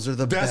Biscoffs. Those are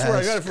the That's best. where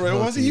I got it from. It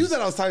wasn't you cookies.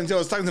 that I was talking to. I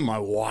was talking to my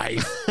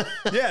wife.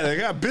 Yeah, they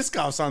got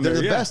Biscoffs on They're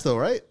there. the yeah. best though,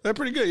 right? They're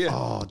pretty good, yeah.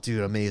 Oh,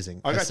 dude,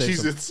 amazing. I got saved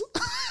some-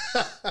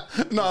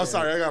 Cheez-Its. No, I'm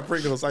sorry. I got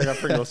Pringles.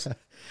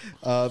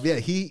 Yeah,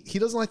 he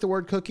doesn't like the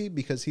word cookie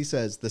because he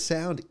says the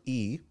sound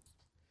E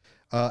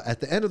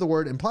at the end of the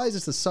word implies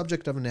it's the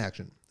subject of an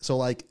action. So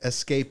like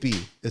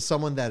escapee is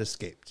someone that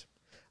escaped.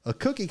 A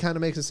cookie kind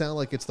of makes it sound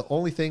like it's the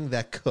only thing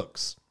that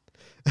cooks.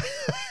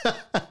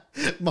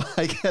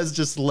 Mike has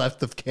just left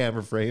the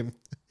camera frame.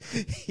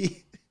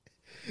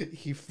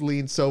 He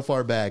leaned so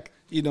far back.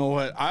 You know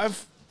what?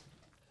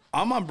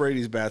 I'm on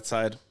Brady's bad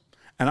side,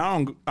 and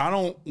I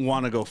don't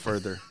want to go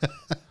further.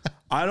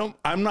 I'm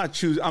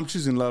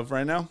choosing love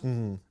right now,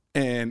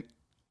 and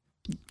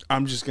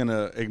I'm just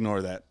gonna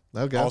ignore that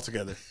Okay.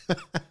 altogether.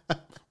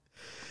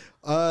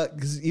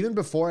 Because even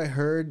before I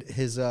heard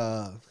his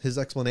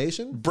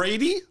explanation,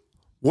 Brady,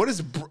 what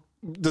is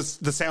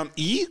the sound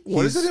E?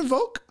 What does He's- it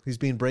invoke? he's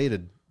being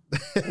braided.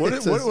 What,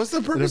 It says- what's the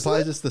It purpose? implies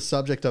Of that? it's the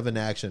subject of an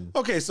action.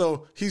 Okay,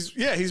 so he's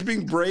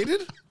being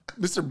braided,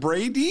 Mr.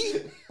 Brady.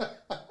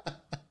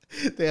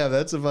 Damn,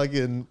 that's a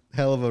fucking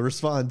hell of a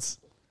response.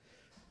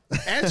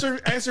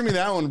 Answer me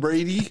that one,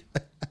 Brady.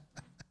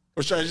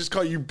 Or should I just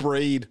call you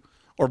Braid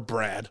or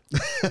Brad?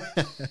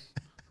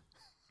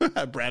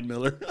 Brad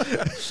Miller.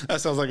 That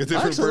sounds like a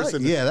different Actually,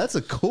 person. yeah, that's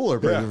a cooler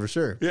version for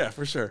sure. Yeah,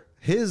 for sure.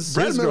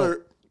 Brad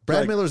Miller,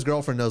 like- Miller's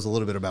girlfriend knows a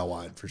little bit about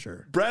wine for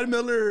sure. Brad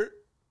Miller,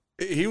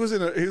 he was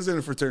in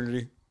a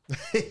fraternity,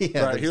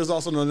 Yeah, right? He was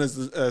also known as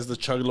the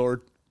Chug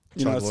Lord.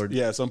 You know, Chug Lord.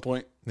 yeah, at some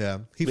point. yeah.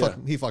 He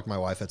fucked my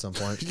wife at some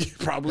point.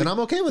 Probably. And I'm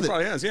okay with it.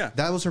 Probably has, yeah.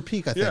 That was her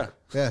peak, I think. Yeah.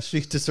 Yeah, she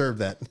deserved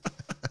that.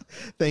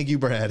 Thank you,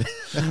 Brad.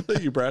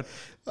 Thank you, Brad.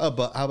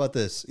 But how about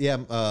this?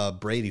 Yeah,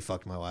 Brady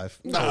fucked my wife.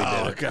 No, he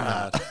Oh, didn't.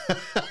 God.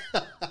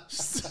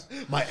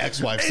 My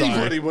ex-wife.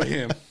 Anybody but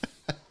him.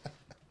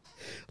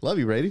 Love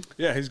you, Brady.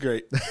 Yeah, he's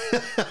great.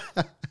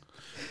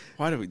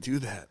 Why did we do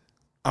that?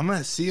 I'm going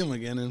to see him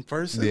again in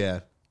person. Yeah.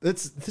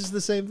 This is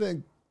the same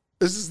thing.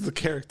 This is the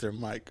character,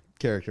 Mike.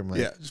 Character, Mike.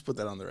 Yeah, just put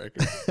that on the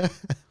record.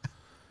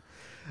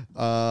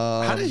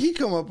 How did he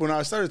come up when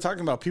I started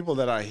talking about people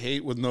that I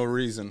hate with no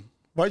reason?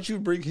 Why'd you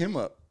bring him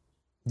up?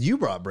 You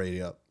brought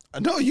Brady up.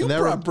 No, you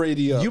Never- brought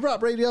Brady up. You brought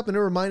Brady up, and it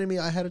reminded me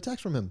I had a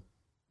text from him.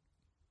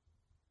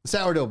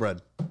 Sourdough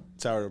bread.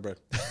 Sourdough bread.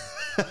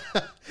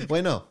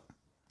 Wait, no,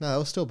 that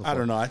was still before. I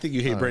don't know. I think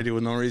you hate Brady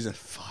with no reason.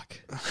 Fuck.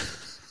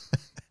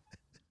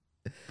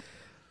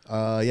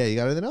 Yeah, you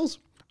got anything else?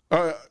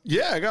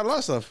 Yeah, I got a lot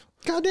of stuff.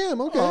 Goddamn.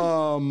 Okay.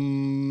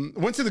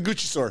 Went to the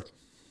Gucci store.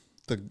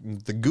 the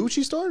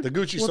Gucci store. The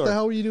Gucci what store. What the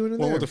hell were you doing in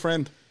Went there? with a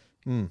friend.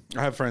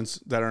 I have friends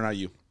that are not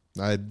you.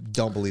 I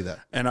don't believe that.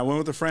 And I went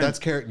with a friend. That's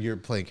character. You're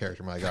playing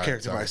character, my guy.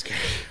 character wise.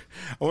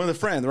 I went with a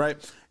friend, right?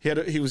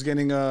 He was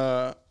getting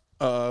a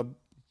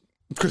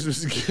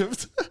Christmas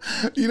gift.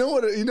 You know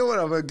what?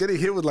 I'm getting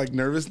hit with like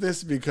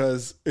nervousness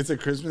because it's a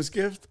Christmas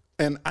gift,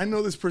 and I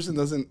know this person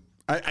doesn't.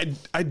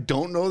 I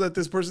don't know that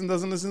this person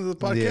doesn't listen to the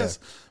podcast,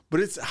 but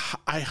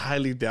I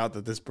highly doubt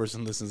that this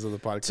person listens to the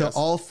podcast. So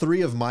all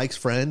three of Mike's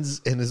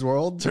friends in his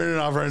world, Turn it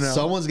off right now.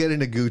 someone's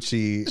getting a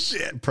Gucci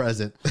Shit.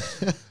 present.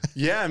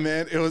 Yeah,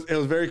 man, it was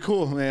very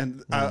cool,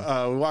 man.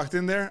 We walked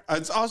in there.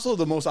 It's also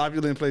the most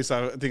opulent place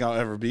I think I'll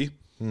ever be,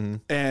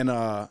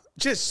 and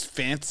just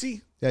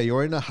fancy. Yeah, you're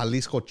wearing a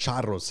Jalisco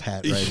Charros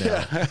hat right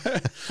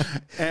now.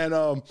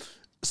 And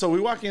so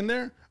we walk in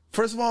there.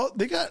 First of all,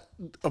 they got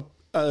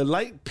a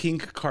light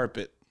pink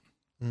carpet.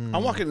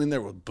 I'm walking in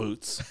there with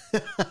boots.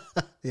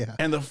 Yeah.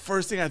 And the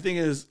first thing I think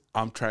is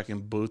I'm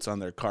tracking boots on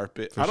their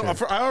carpet. I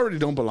already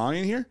don't belong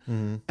in here,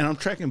 and I'm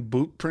tracking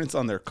boot prints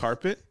on their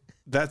carpet.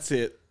 That's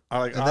it.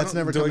 That's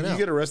never coming out. You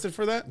get arrested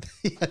for that?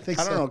 Yeah, I think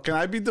I don't know. Can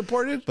I be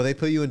deported? But they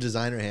put you in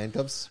designer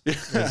handcuffs.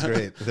 That's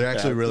great. They're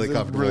actually really they're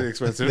comfortable. really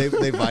expensive.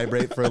 They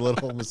vibrate for a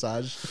little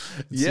massage.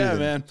 It's Yeah, soothing.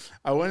 man.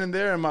 I went in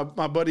there, and my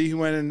buddy, he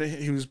went in.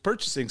 He was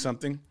purchasing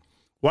something.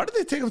 Why did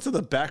they take him to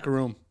the back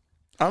room?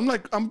 I'm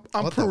What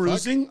the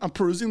perusing. I'm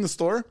perusing the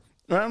store.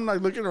 And I'm like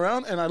looking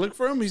around, and I look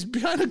for him. He's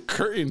behind a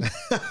curtain,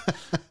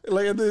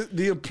 like at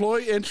the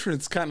employee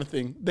entrance kind of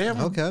thing. They have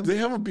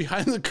him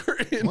behind the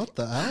curtain. What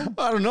the hell?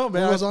 I don't know,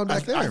 man. What goes on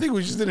back there? I think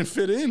we just didn't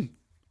fit in.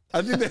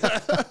 I think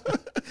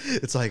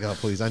It's like, oh,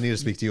 please, I need to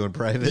speak to you in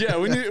private. yeah,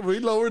 we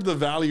lowered the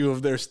value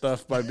of their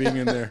stuff by being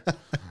in there.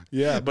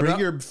 Yeah, but Bring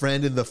your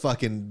friend in the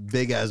fucking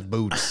big ass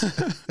boots.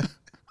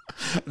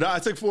 no, I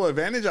took full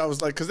advantage. I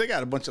was like, because they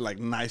got a bunch of like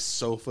nice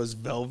sofas,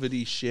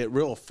 velvety shit,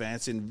 real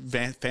fancy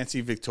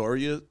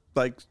Victoria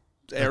like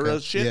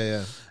era shit. Yeah,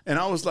 yeah. And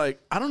I was like,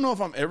 I don't know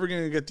if I'm ever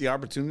gonna get the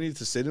opportunity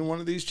to sit in one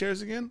of these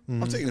chairs again.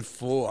 I'm taking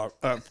full.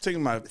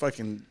 Taking my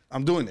fucking.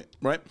 I'm doing it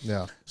right.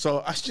 Yeah.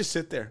 So I just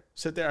sit there.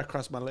 I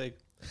cross my leg,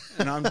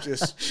 and I'm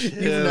just.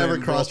 Chilling, You've never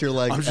crossed bro. your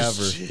leg I'm just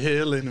ever.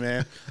 chilling,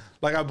 man.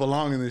 Like I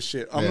belong in this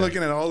shit. I'm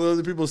looking at all the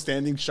other people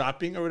standing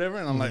shopping or whatever,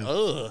 and I'm like,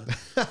 ugh,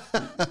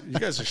 you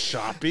guys are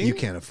shopping. You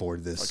can't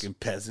afford this. Fucking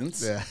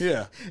peasants. Yeah.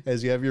 Yeah.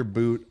 As you have your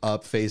boot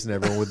up facing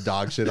everyone with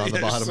dog shit on the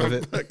Yeah, bottom some of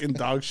it. Fucking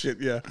dog shit.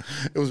 Yeah.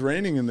 It was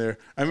raining in there.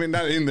 I mean,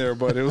 not in there,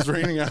 but it was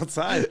raining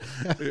outside.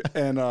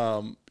 And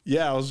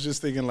yeah, I was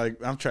just thinking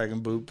like I'm tracking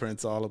boot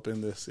prints all up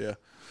in this. Yeah.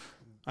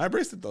 I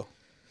embraced it though.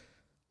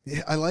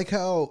 Yeah, I like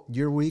how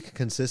your week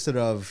consisted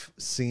of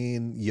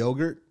seeing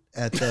yogurt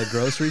at the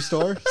grocery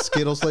store,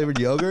 Skittles flavored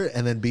yogurt,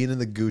 and then being in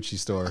the Gucci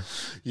store.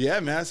 Yeah,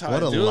 man. That's how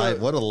What I a do life!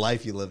 it. What a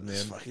life you lived, man.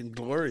 It's fucking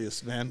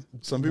glorious, man.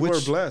 Some people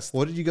are blessed.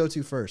 What did you go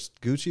to first,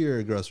 Gucci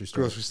or grocery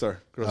store? Grocery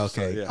store. Grocery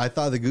store, Okay, yeah. I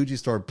thought the Gucci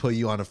store put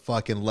you on a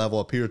fucking level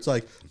up here. It's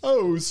like,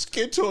 oh,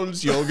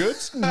 Skittles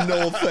yogurt?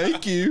 No,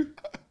 thank you.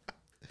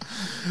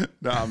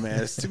 Nah,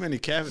 man. It's too many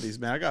cavities,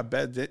 man. I got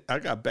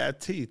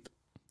bad teeth.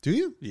 Do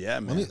you? Yeah,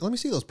 man. Let me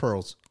see those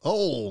pearls.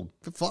 Oh,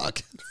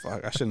 fuck.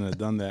 Fuck, I shouldn't have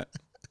done that.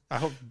 I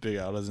hope Big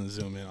Al doesn't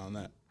zoom in on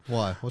that.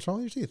 Why? What's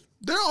wrong with your teeth?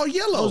 They're all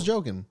yellow. I was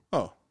joking.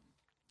 Oh.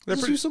 They're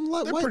Just pretty, use some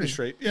they're pretty whitening.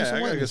 straight. Use Yeah, some I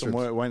gotta whitening get some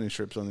strips. whitening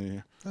strips on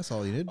here. That's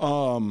all you did.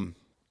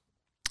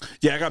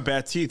 Yeah, I got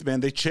bad teeth, man.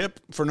 They chip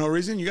for no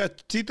reason. You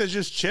got teeth that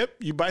just chip.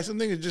 You buy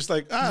something, it's just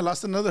like, I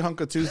lost another hunk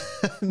of tooth.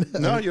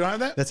 No, you don't have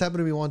that? That's happened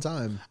to me one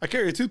time. I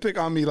carry a toothpick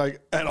on me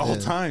like at all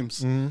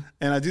times. And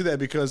I do that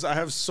because I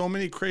have so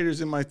many craters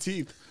in my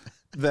teeth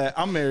that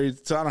I'm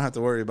married, so I don't have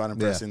to worry about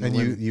impressing. and the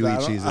you women. eat I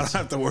don't Cheez-Its.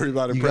 have to worry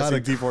about You got impressing a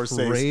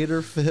divorcees.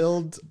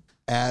 crater-filled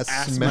ass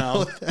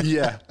smell. Mouth.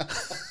 Yeah.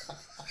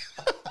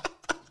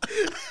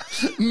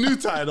 New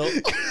title.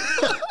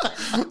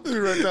 Let me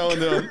write that one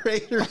down.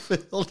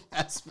 Crater-filled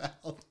ass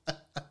mouth.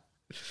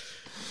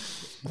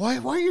 Why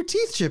are your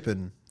teeth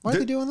chipping? Why are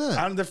they doing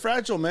that? They're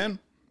fragile, man.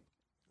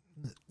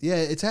 Yeah,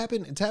 it's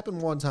happened. It's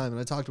happened one time, and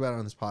I talked about it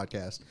on this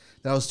podcast.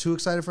 That I was too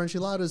excited for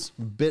enchiladas,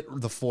 bit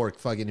the fork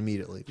fucking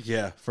immediately.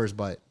 Yeah. First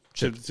bite.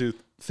 Chipped the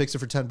tooth. Fix it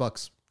for $10,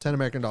 $10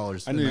 American. I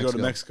need to go to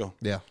Mexico.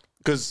 Yeah.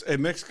 Because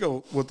in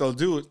Mexico, what they'll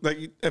do,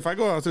 like if I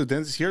go out to the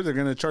dentist here, they're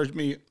going to charge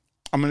me,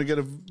 I'm going to get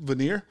a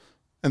veneer,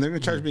 and they're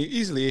going to charge me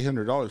easily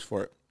 $800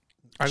 for it.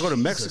 I go to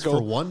Mexico.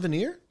 For one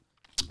veneer?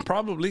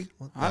 Probably.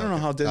 I don't know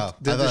how Oh,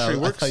 dentistry I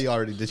works. thought you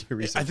already did your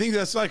research. I think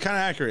that's like kind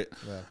of accurate.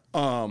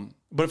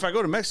 But if I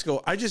go to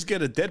Mexico, I just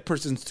get a dead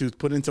person's tooth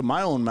put into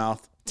my own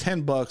mouth.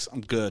 $10,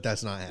 I'm good.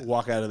 That's not happening.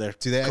 Walk out of there.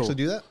 Do they actually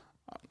do that?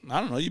 I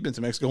don't know. You've been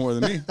to Mexico more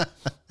than me.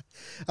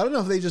 I don't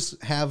know if they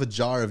just have a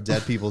jar of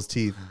dead people's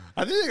teeth.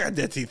 I think they got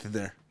dead teeth in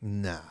there.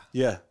 Nah.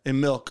 Yeah, in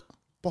milk.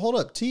 But hold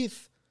up,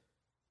 teeth.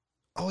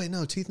 Oh wait,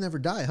 no, teeth never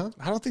die, huh?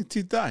 I don't think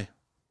teeth die.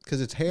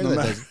 Because it's hair No that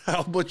matter does.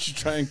 how much you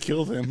try and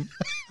kill them.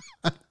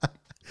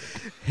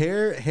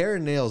 Hair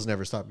and nails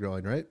never stop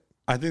growing, right?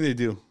 I think they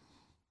do.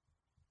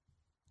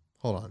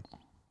 Hold on.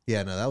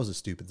 Yeah, no, that was a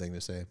stupid thing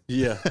to say.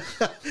 Yeah,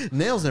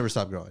 Nails never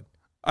stop growing.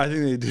 I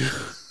think they do.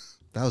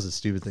 That was a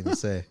stupid thing to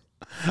say.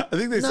 I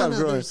think they stop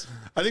growing. there's-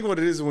 I think what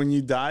it is when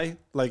you die,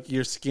 like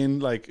your skin,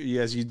 like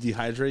as you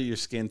dehydrate, your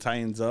skin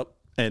tightens up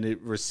and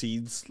it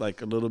recedes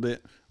like a little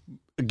bit,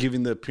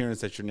 giving the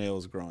appearance that your nail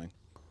is growing.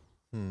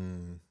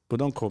 But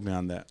don't quote me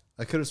on that.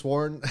 I could have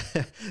sworn.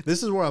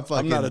 This is where I'm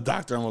fucking. I'm not a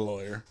doctor. I'm a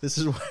lawyer. This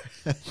is where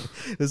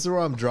this is where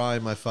I'm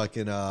drawing my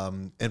fucking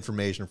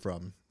information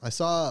from. I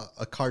saw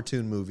a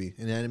cartoon movie,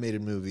 an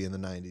animated movie in the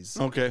 90s,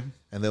 Okay.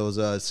 and there was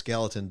a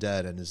skeleton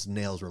dead, and his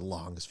nails were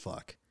long as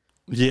fuck.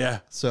 Yeah.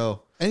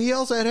 So, and he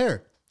also had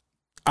hair.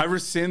 I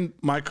rescind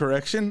my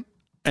correction,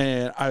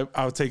 and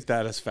I'll take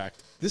that as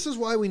fact. This is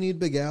why we need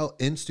Big Al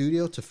in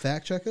studio to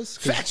fact check us.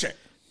 'Cause Fact check.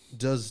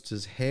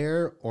 Does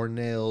hair or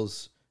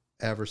nails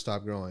ever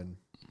stop growing?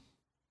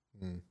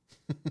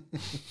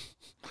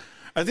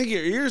 I think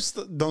your ears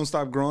don't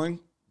stop growing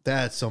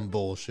That's some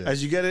bullshit.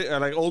 as you get it.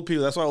 Like old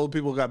people, that's why old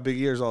people got big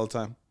ears all the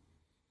time.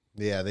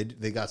 Yeah,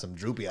 they got some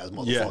droopy ass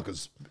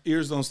motherfuckers.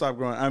 Ears don't stop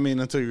growing. I mean,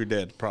 until you're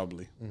dead,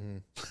 probably.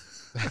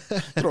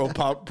 Throw a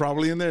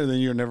probably in there, then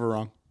you're never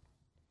wrong.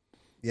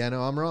 Yeah,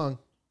 no, I'm wrong.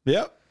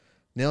 Yep.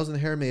 Nails and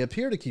hair may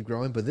appear to keep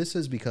growing, but this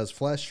is because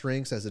flesh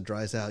shrinks as it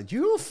dries out.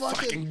 You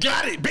Fucking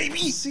got it, baby.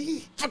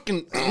 see,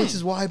 Fucking which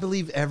is why I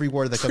believe every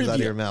word that comes out of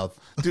Trivia. your mouth.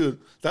 dude.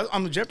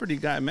 I'm a Jeopardy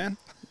guy, man.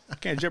 I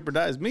can't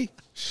jeopardize me.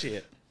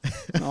 Shit.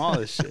 All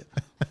this shit.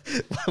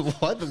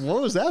 What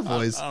was that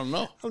voice? I don't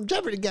know. I'm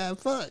Jeopardy guy.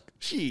 Fuck.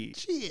 Shit.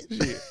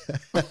 Shit.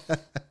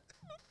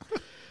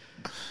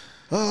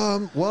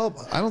 Well,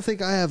 I don't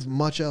think I have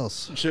much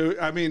else.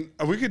 I mean,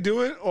 we could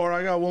do it, or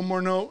I got one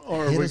more note,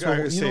 or Hit we us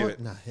gotta with- you know save what? it.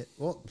 Nah,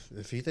 well,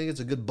 if you think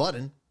it's a good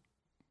button,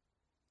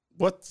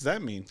 What does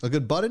that mean? a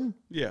good button,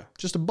 Yeah.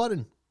 just a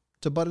button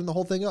to button the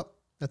whole thing up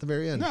at the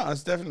very end. No,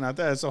 it's definitely not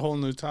that. It's a whole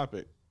new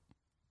topic.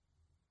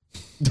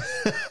 Do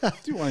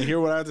you want to hear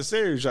what I have to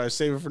say, or should I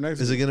save it for next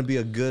Is week? it going to be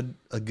a good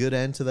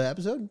end to the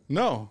episode?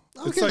 No.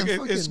 It's Okay, like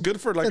then it's fucking-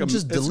 good for like then a.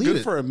 just It's delete good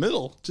it. for a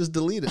middle. Just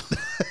delete it.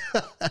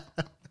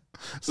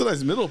 It's a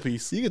nice middle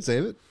piece. You can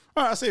save it.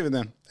 All right, I'll save it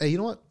then. Hey, you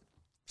know what?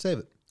 Save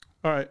it.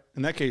 All right.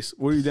 In that case,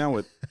 what are you down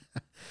with?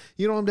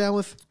 You know what I'm down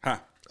with? Huh.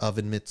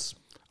 Oven mitts.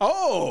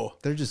 Oh,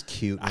 They're just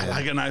cute, man. I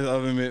like a nice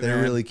oven mitt. They're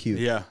man. really cute.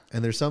 Yeah.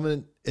 And there's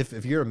something,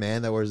 if you're a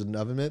man that wears an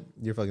oven mitt,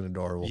 you're fucking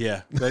adorable.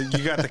 Yeah. You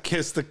got the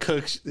kiss the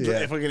cook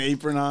Yeah. fucking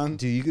apron on.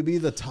 Dude, you could be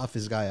the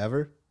toughest guy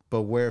ever,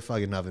 but wear a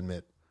fucking oven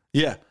mitt.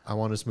 Yeah. I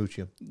want to smooch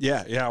you.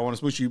 Yeah. Yeah. I want to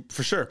smooch you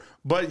for sure.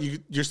 But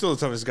you're still the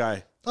toughest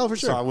guy. Oh, for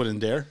So sure. I wouldn't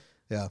dare.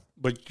 Yeah.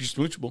 But you're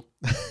smoochable.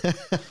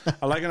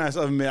 I like a nice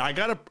oven mitt. I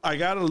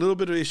got a little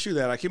bit of issue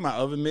that I keep my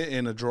oven mitt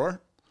in a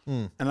drawer,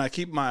 and I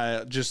keep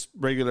my just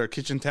regular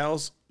kitchen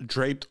towels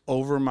draped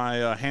over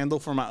my handle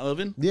for my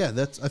oven. Yeah,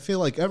 I feel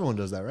like everyone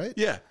does that, right?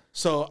 Yeah.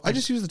 So I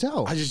just use the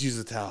towel. I just use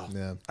the towel.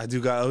 Yeah. I do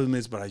got oven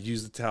mitts, but I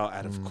use the towel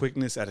out of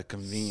quickness, out of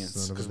convenience.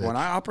 Son of a Because bitch. when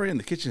I operate in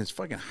the kitchen, it's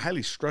fucking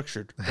highly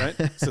structured, right?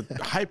 It's a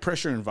high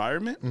pressure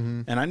environment,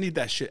 and I need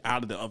that shit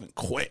out of the oven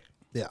quick.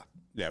 Yeah.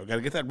 Yeah, we got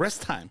to get that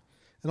rest time.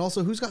 And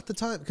also, who's got the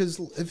time? Because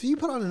if you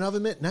put on an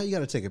oven mitt, now you got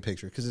to take a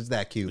picture because it's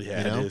that cute.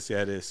 Yeah, you know? it is.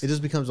 Yeah, it is. It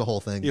just becomes a whole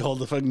thing. You hold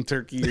the fucking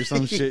turkey or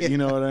some shit. You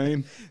know what I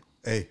mean?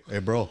 Hey,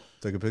 bro,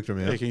 take a picture,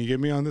 man. Hey, can you get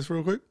me on this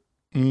real quick?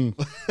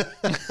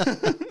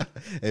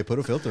 Hey, put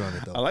a filter on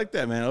it though. I like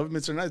that, man. Oven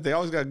mitts are nice. They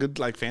always got good,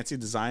 like, fancy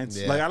designs.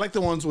 Yeah. Like, I like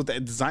the ones with the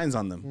designs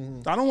on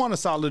them. I don't want a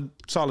solid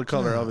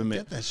color oven mitt.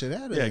 Get that shit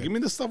out of Yeah, there. give me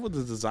the stuff with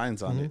the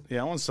designs on it.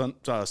 Yeah, I want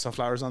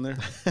sunflowers on there.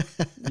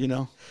 You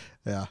know,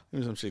 Yeah. give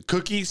me some shit.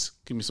 Cookies.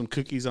 Give me some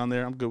cookies on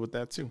there. I'm good with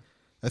that too.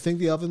 I think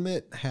the oven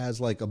mitt has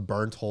like a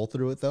burnt hole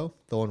through it though.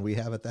 The one we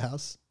have at the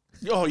house.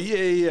 Oh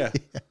yeah.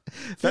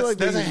 That's like that's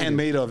they a usually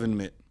handmade oven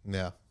mitt.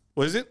 Yeah.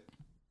 What is it?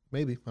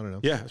 Maybe. I don't know.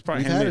 Yeah, it's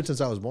probably We've had handmade. it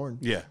since I was born.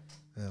 Yeah.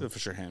 They're for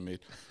sure handmade.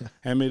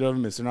 Handmade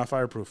oven mitts. They're not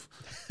fireproof.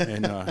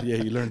 And yeah,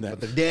 you learned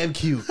that. They're damn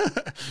cute.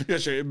 You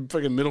got your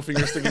fucking middle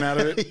finger sticking out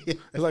of it. It's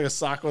like a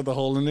sock with a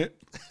hole in it.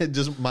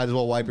 Just might as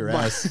well wipe your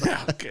ass.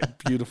 Okay,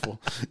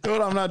 beautiful. You know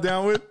what I'm not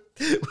down with?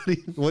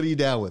 What are you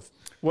down with?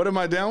 What am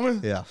I down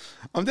with? Yeah.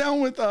 I'm down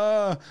with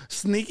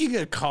sneaking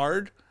a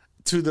card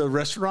to the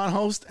restaurant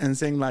host and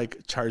saying,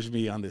 like, charge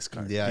me on this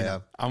card. Yeah, You know, yeah.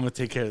 I'm gonna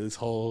take care of this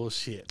whole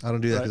shit. I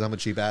don't do that Right? because I'm a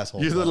cheap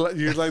asshole.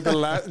 You're like the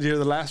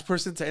last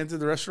person to enter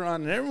the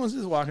restaurant, and everyone's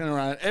just walking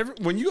around.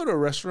 When you go to a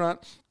restaurant,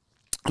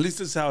 at least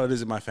this is how it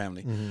is in my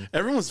family.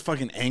 Everyone's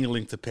fucking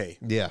angling to pay.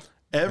 Yeah.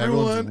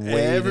 Everyone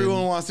Everyone's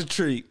waiting. wants a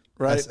treat,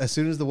 right? As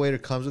soon as the waiter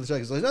comes with the check,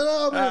 he's like,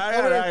 no, I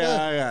got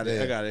it.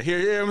 Yeah. I got it.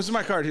 Here, this is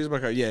my card. Here's my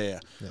card. Yeah.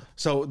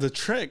 So the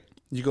trick,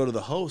 you go to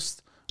the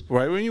host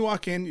right when you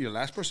walk in. You're the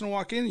last person to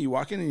walk in. You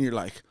walk in and you're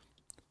like,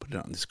 put it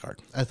on this card.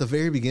 At the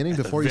very beginning,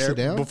 before you sit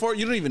down? Before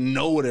you don't even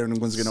know what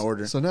everyone's gonna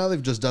order. So now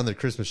they've just done their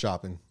Christmas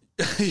shopping.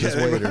 Yeah,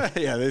 waiter.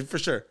 yeah, for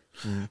sure.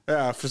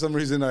 Yeah, for some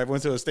reason I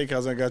went to a steakhouse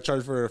and I got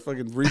charged for a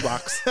fucking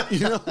Reeboks.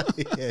 You know?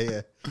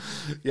 Yeah.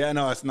 Yeah,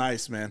 no, it's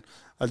nice, man.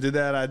 I did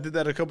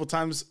that a couple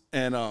times,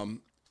 and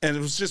And it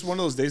was just one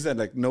of those days that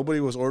like nobody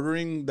was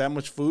ordering that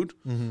much food.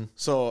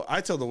 So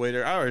I tell the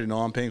waiter, I already know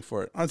I'm paying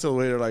for it. I tell the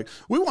waiter like,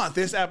 we want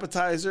this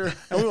appetizer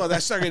and we want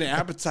that. Start getting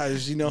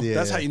appetizers. You know,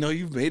 that's how you know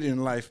you've made it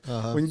in life.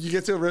 When you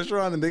get to a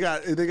restaurant and they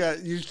got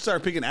you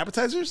start picking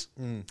appetizers.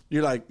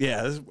 You're like,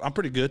 yeah, I'm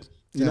pretty good.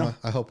 You know,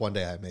 I hope one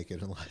day I make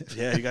it in life.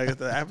 yeah, you gotta get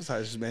the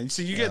appetizers, man.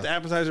 See, you get the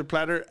appetizer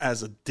platter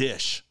as a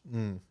dish.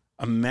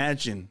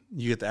 Imagine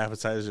you get the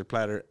appetizer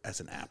platter as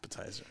an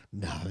appetizer.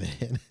 Nah,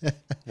 man.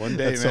 One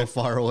day, That's man, so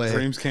far away.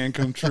 Dreams can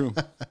come true.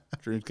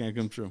 Dreams can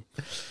come true.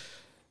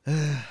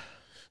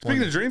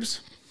 Speaking of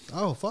dreams,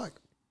 Oh, fuck.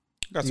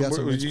 got You got some.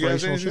 some You guys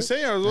inspirational anything to shit?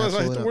 say? Or was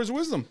Absolutely like the not. words of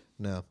wisdom?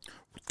 No.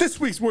 This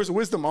week's words of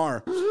wisdom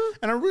are,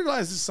 and I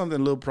realize this is something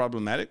a little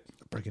problematic.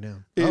 Break it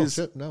down. Is-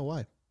 Oh, shit. No,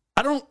 why?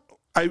 I don't.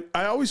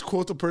 I always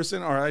quote the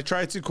person, or I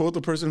try to quote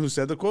the person who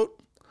said the quote,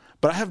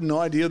 but I have no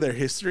idea their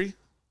history.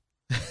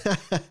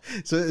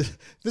 So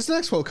this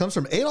next quote comes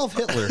from Adolf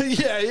Hitler.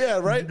 yeah,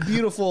 right.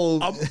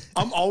 Beautiful.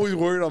 I'm always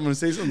worried I'm going to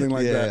say something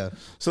like Yeah, that. yeah.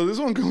 So this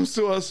one comes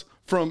to us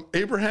from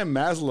Abraham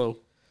Maslow.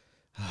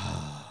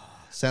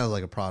 Sounds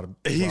like a problem.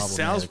 He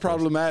sounds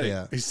problematic.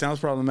 Yeah. He sounds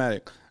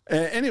problematic.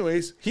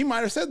 Anyways, he might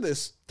have said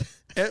this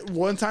at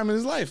one time in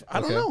his life. I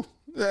don't Okay. know.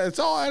 It's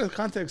all out of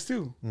context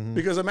too.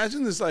 Because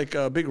imagine this like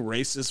big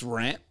racist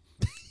rant.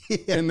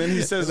 And then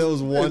he says That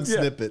was one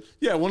snippet.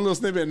 Yeah, one little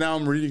snippet. And now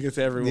I'm reading it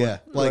to everyone. Yeah,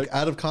 like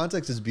out of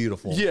context is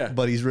beautiful. Yeah.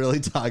 but he's really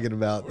talking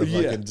about the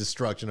Yeah. fucking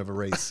destruction of a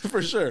race.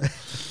 for sure.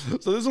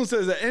 So this one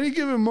says, at any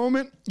given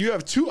moment, you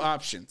have two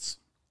options: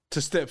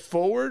 to step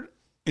forward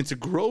into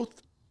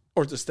growth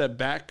or to step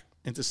back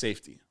into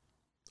safety.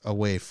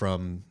 Away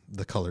from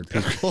the colored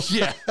people.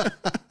 Yeah.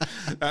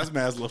 That's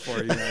Maslow for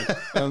you, man.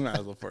 That's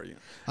Maslow for you.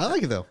 I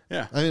like it though.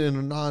 Yeah. I mean, in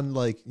a non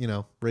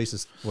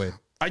racist way.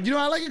 I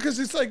like it because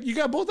it's like you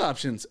got both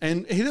options,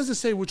 and he doesn't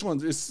say which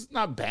ones. It's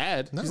not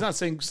bad. He's not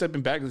saying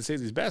stepping back into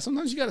safety is bad.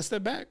 Sometimes you got to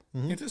step back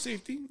into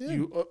safety.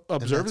 You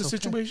observe the that's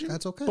okay. situation.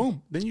 That's okay.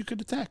 Boom. Then you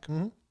could attack.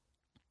 Ain't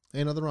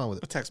nothing wrong with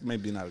it. Attack's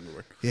maybe not a good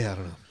word. Yeah, I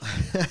don't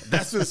know.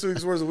 That's this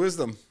week's words of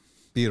wisdom,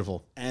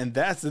 Beautiful. and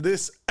that's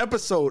this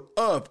episode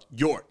of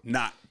You're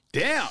Not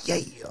Down. Yeah.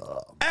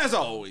 As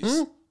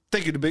always,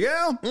 thank you to Big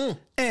L.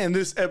 And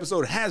this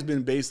episode has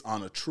been based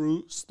on a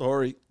true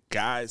story,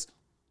 guys.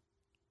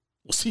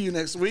 We'll see you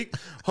next week.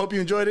 Hope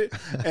you enjoyed it.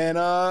 And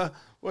why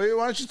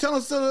don't you tell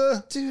us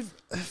Dude,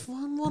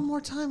 one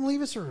more time,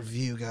 leave us a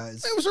review,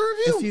 guys. It was a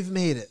review. If you've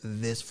made it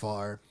this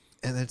far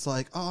and it's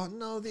like, oh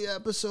no, the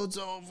episode's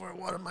over.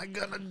 What am I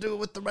gonna do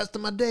with the rest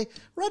of my day?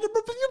 Write a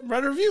review.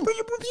 Write a review. Write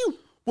a review.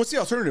 What's the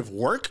alternative?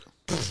 Work?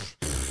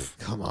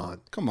 Come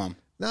on. Come on.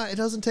 No, it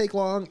doesn't take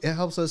long. It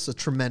helps us a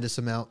tremendous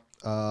amount.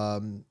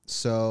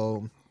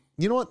 So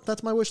you know what?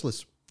 That's my wish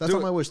list. That's Do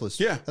on it. my wish list.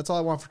 Yeah. That's all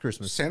I want for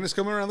Christmas. Santa's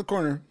coming around the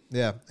corner.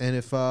 Yeah. And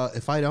if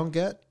I don't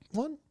get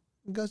one,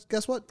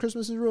 guess what?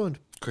 Christmas is ruined.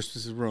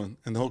 Christmas is ruined.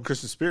 And the whole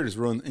Christmas spirit is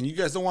ruined. And you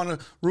guys don't want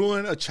to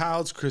ruin a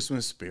child's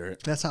Christmas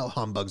spirit. That's how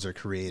humbugs are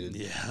created.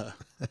 Yeah.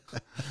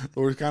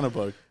 Or kind of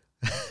bug.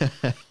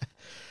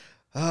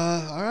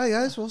 All right,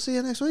 guys. We'll see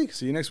you next week.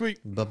 See you next week.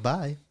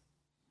 Bye-bye.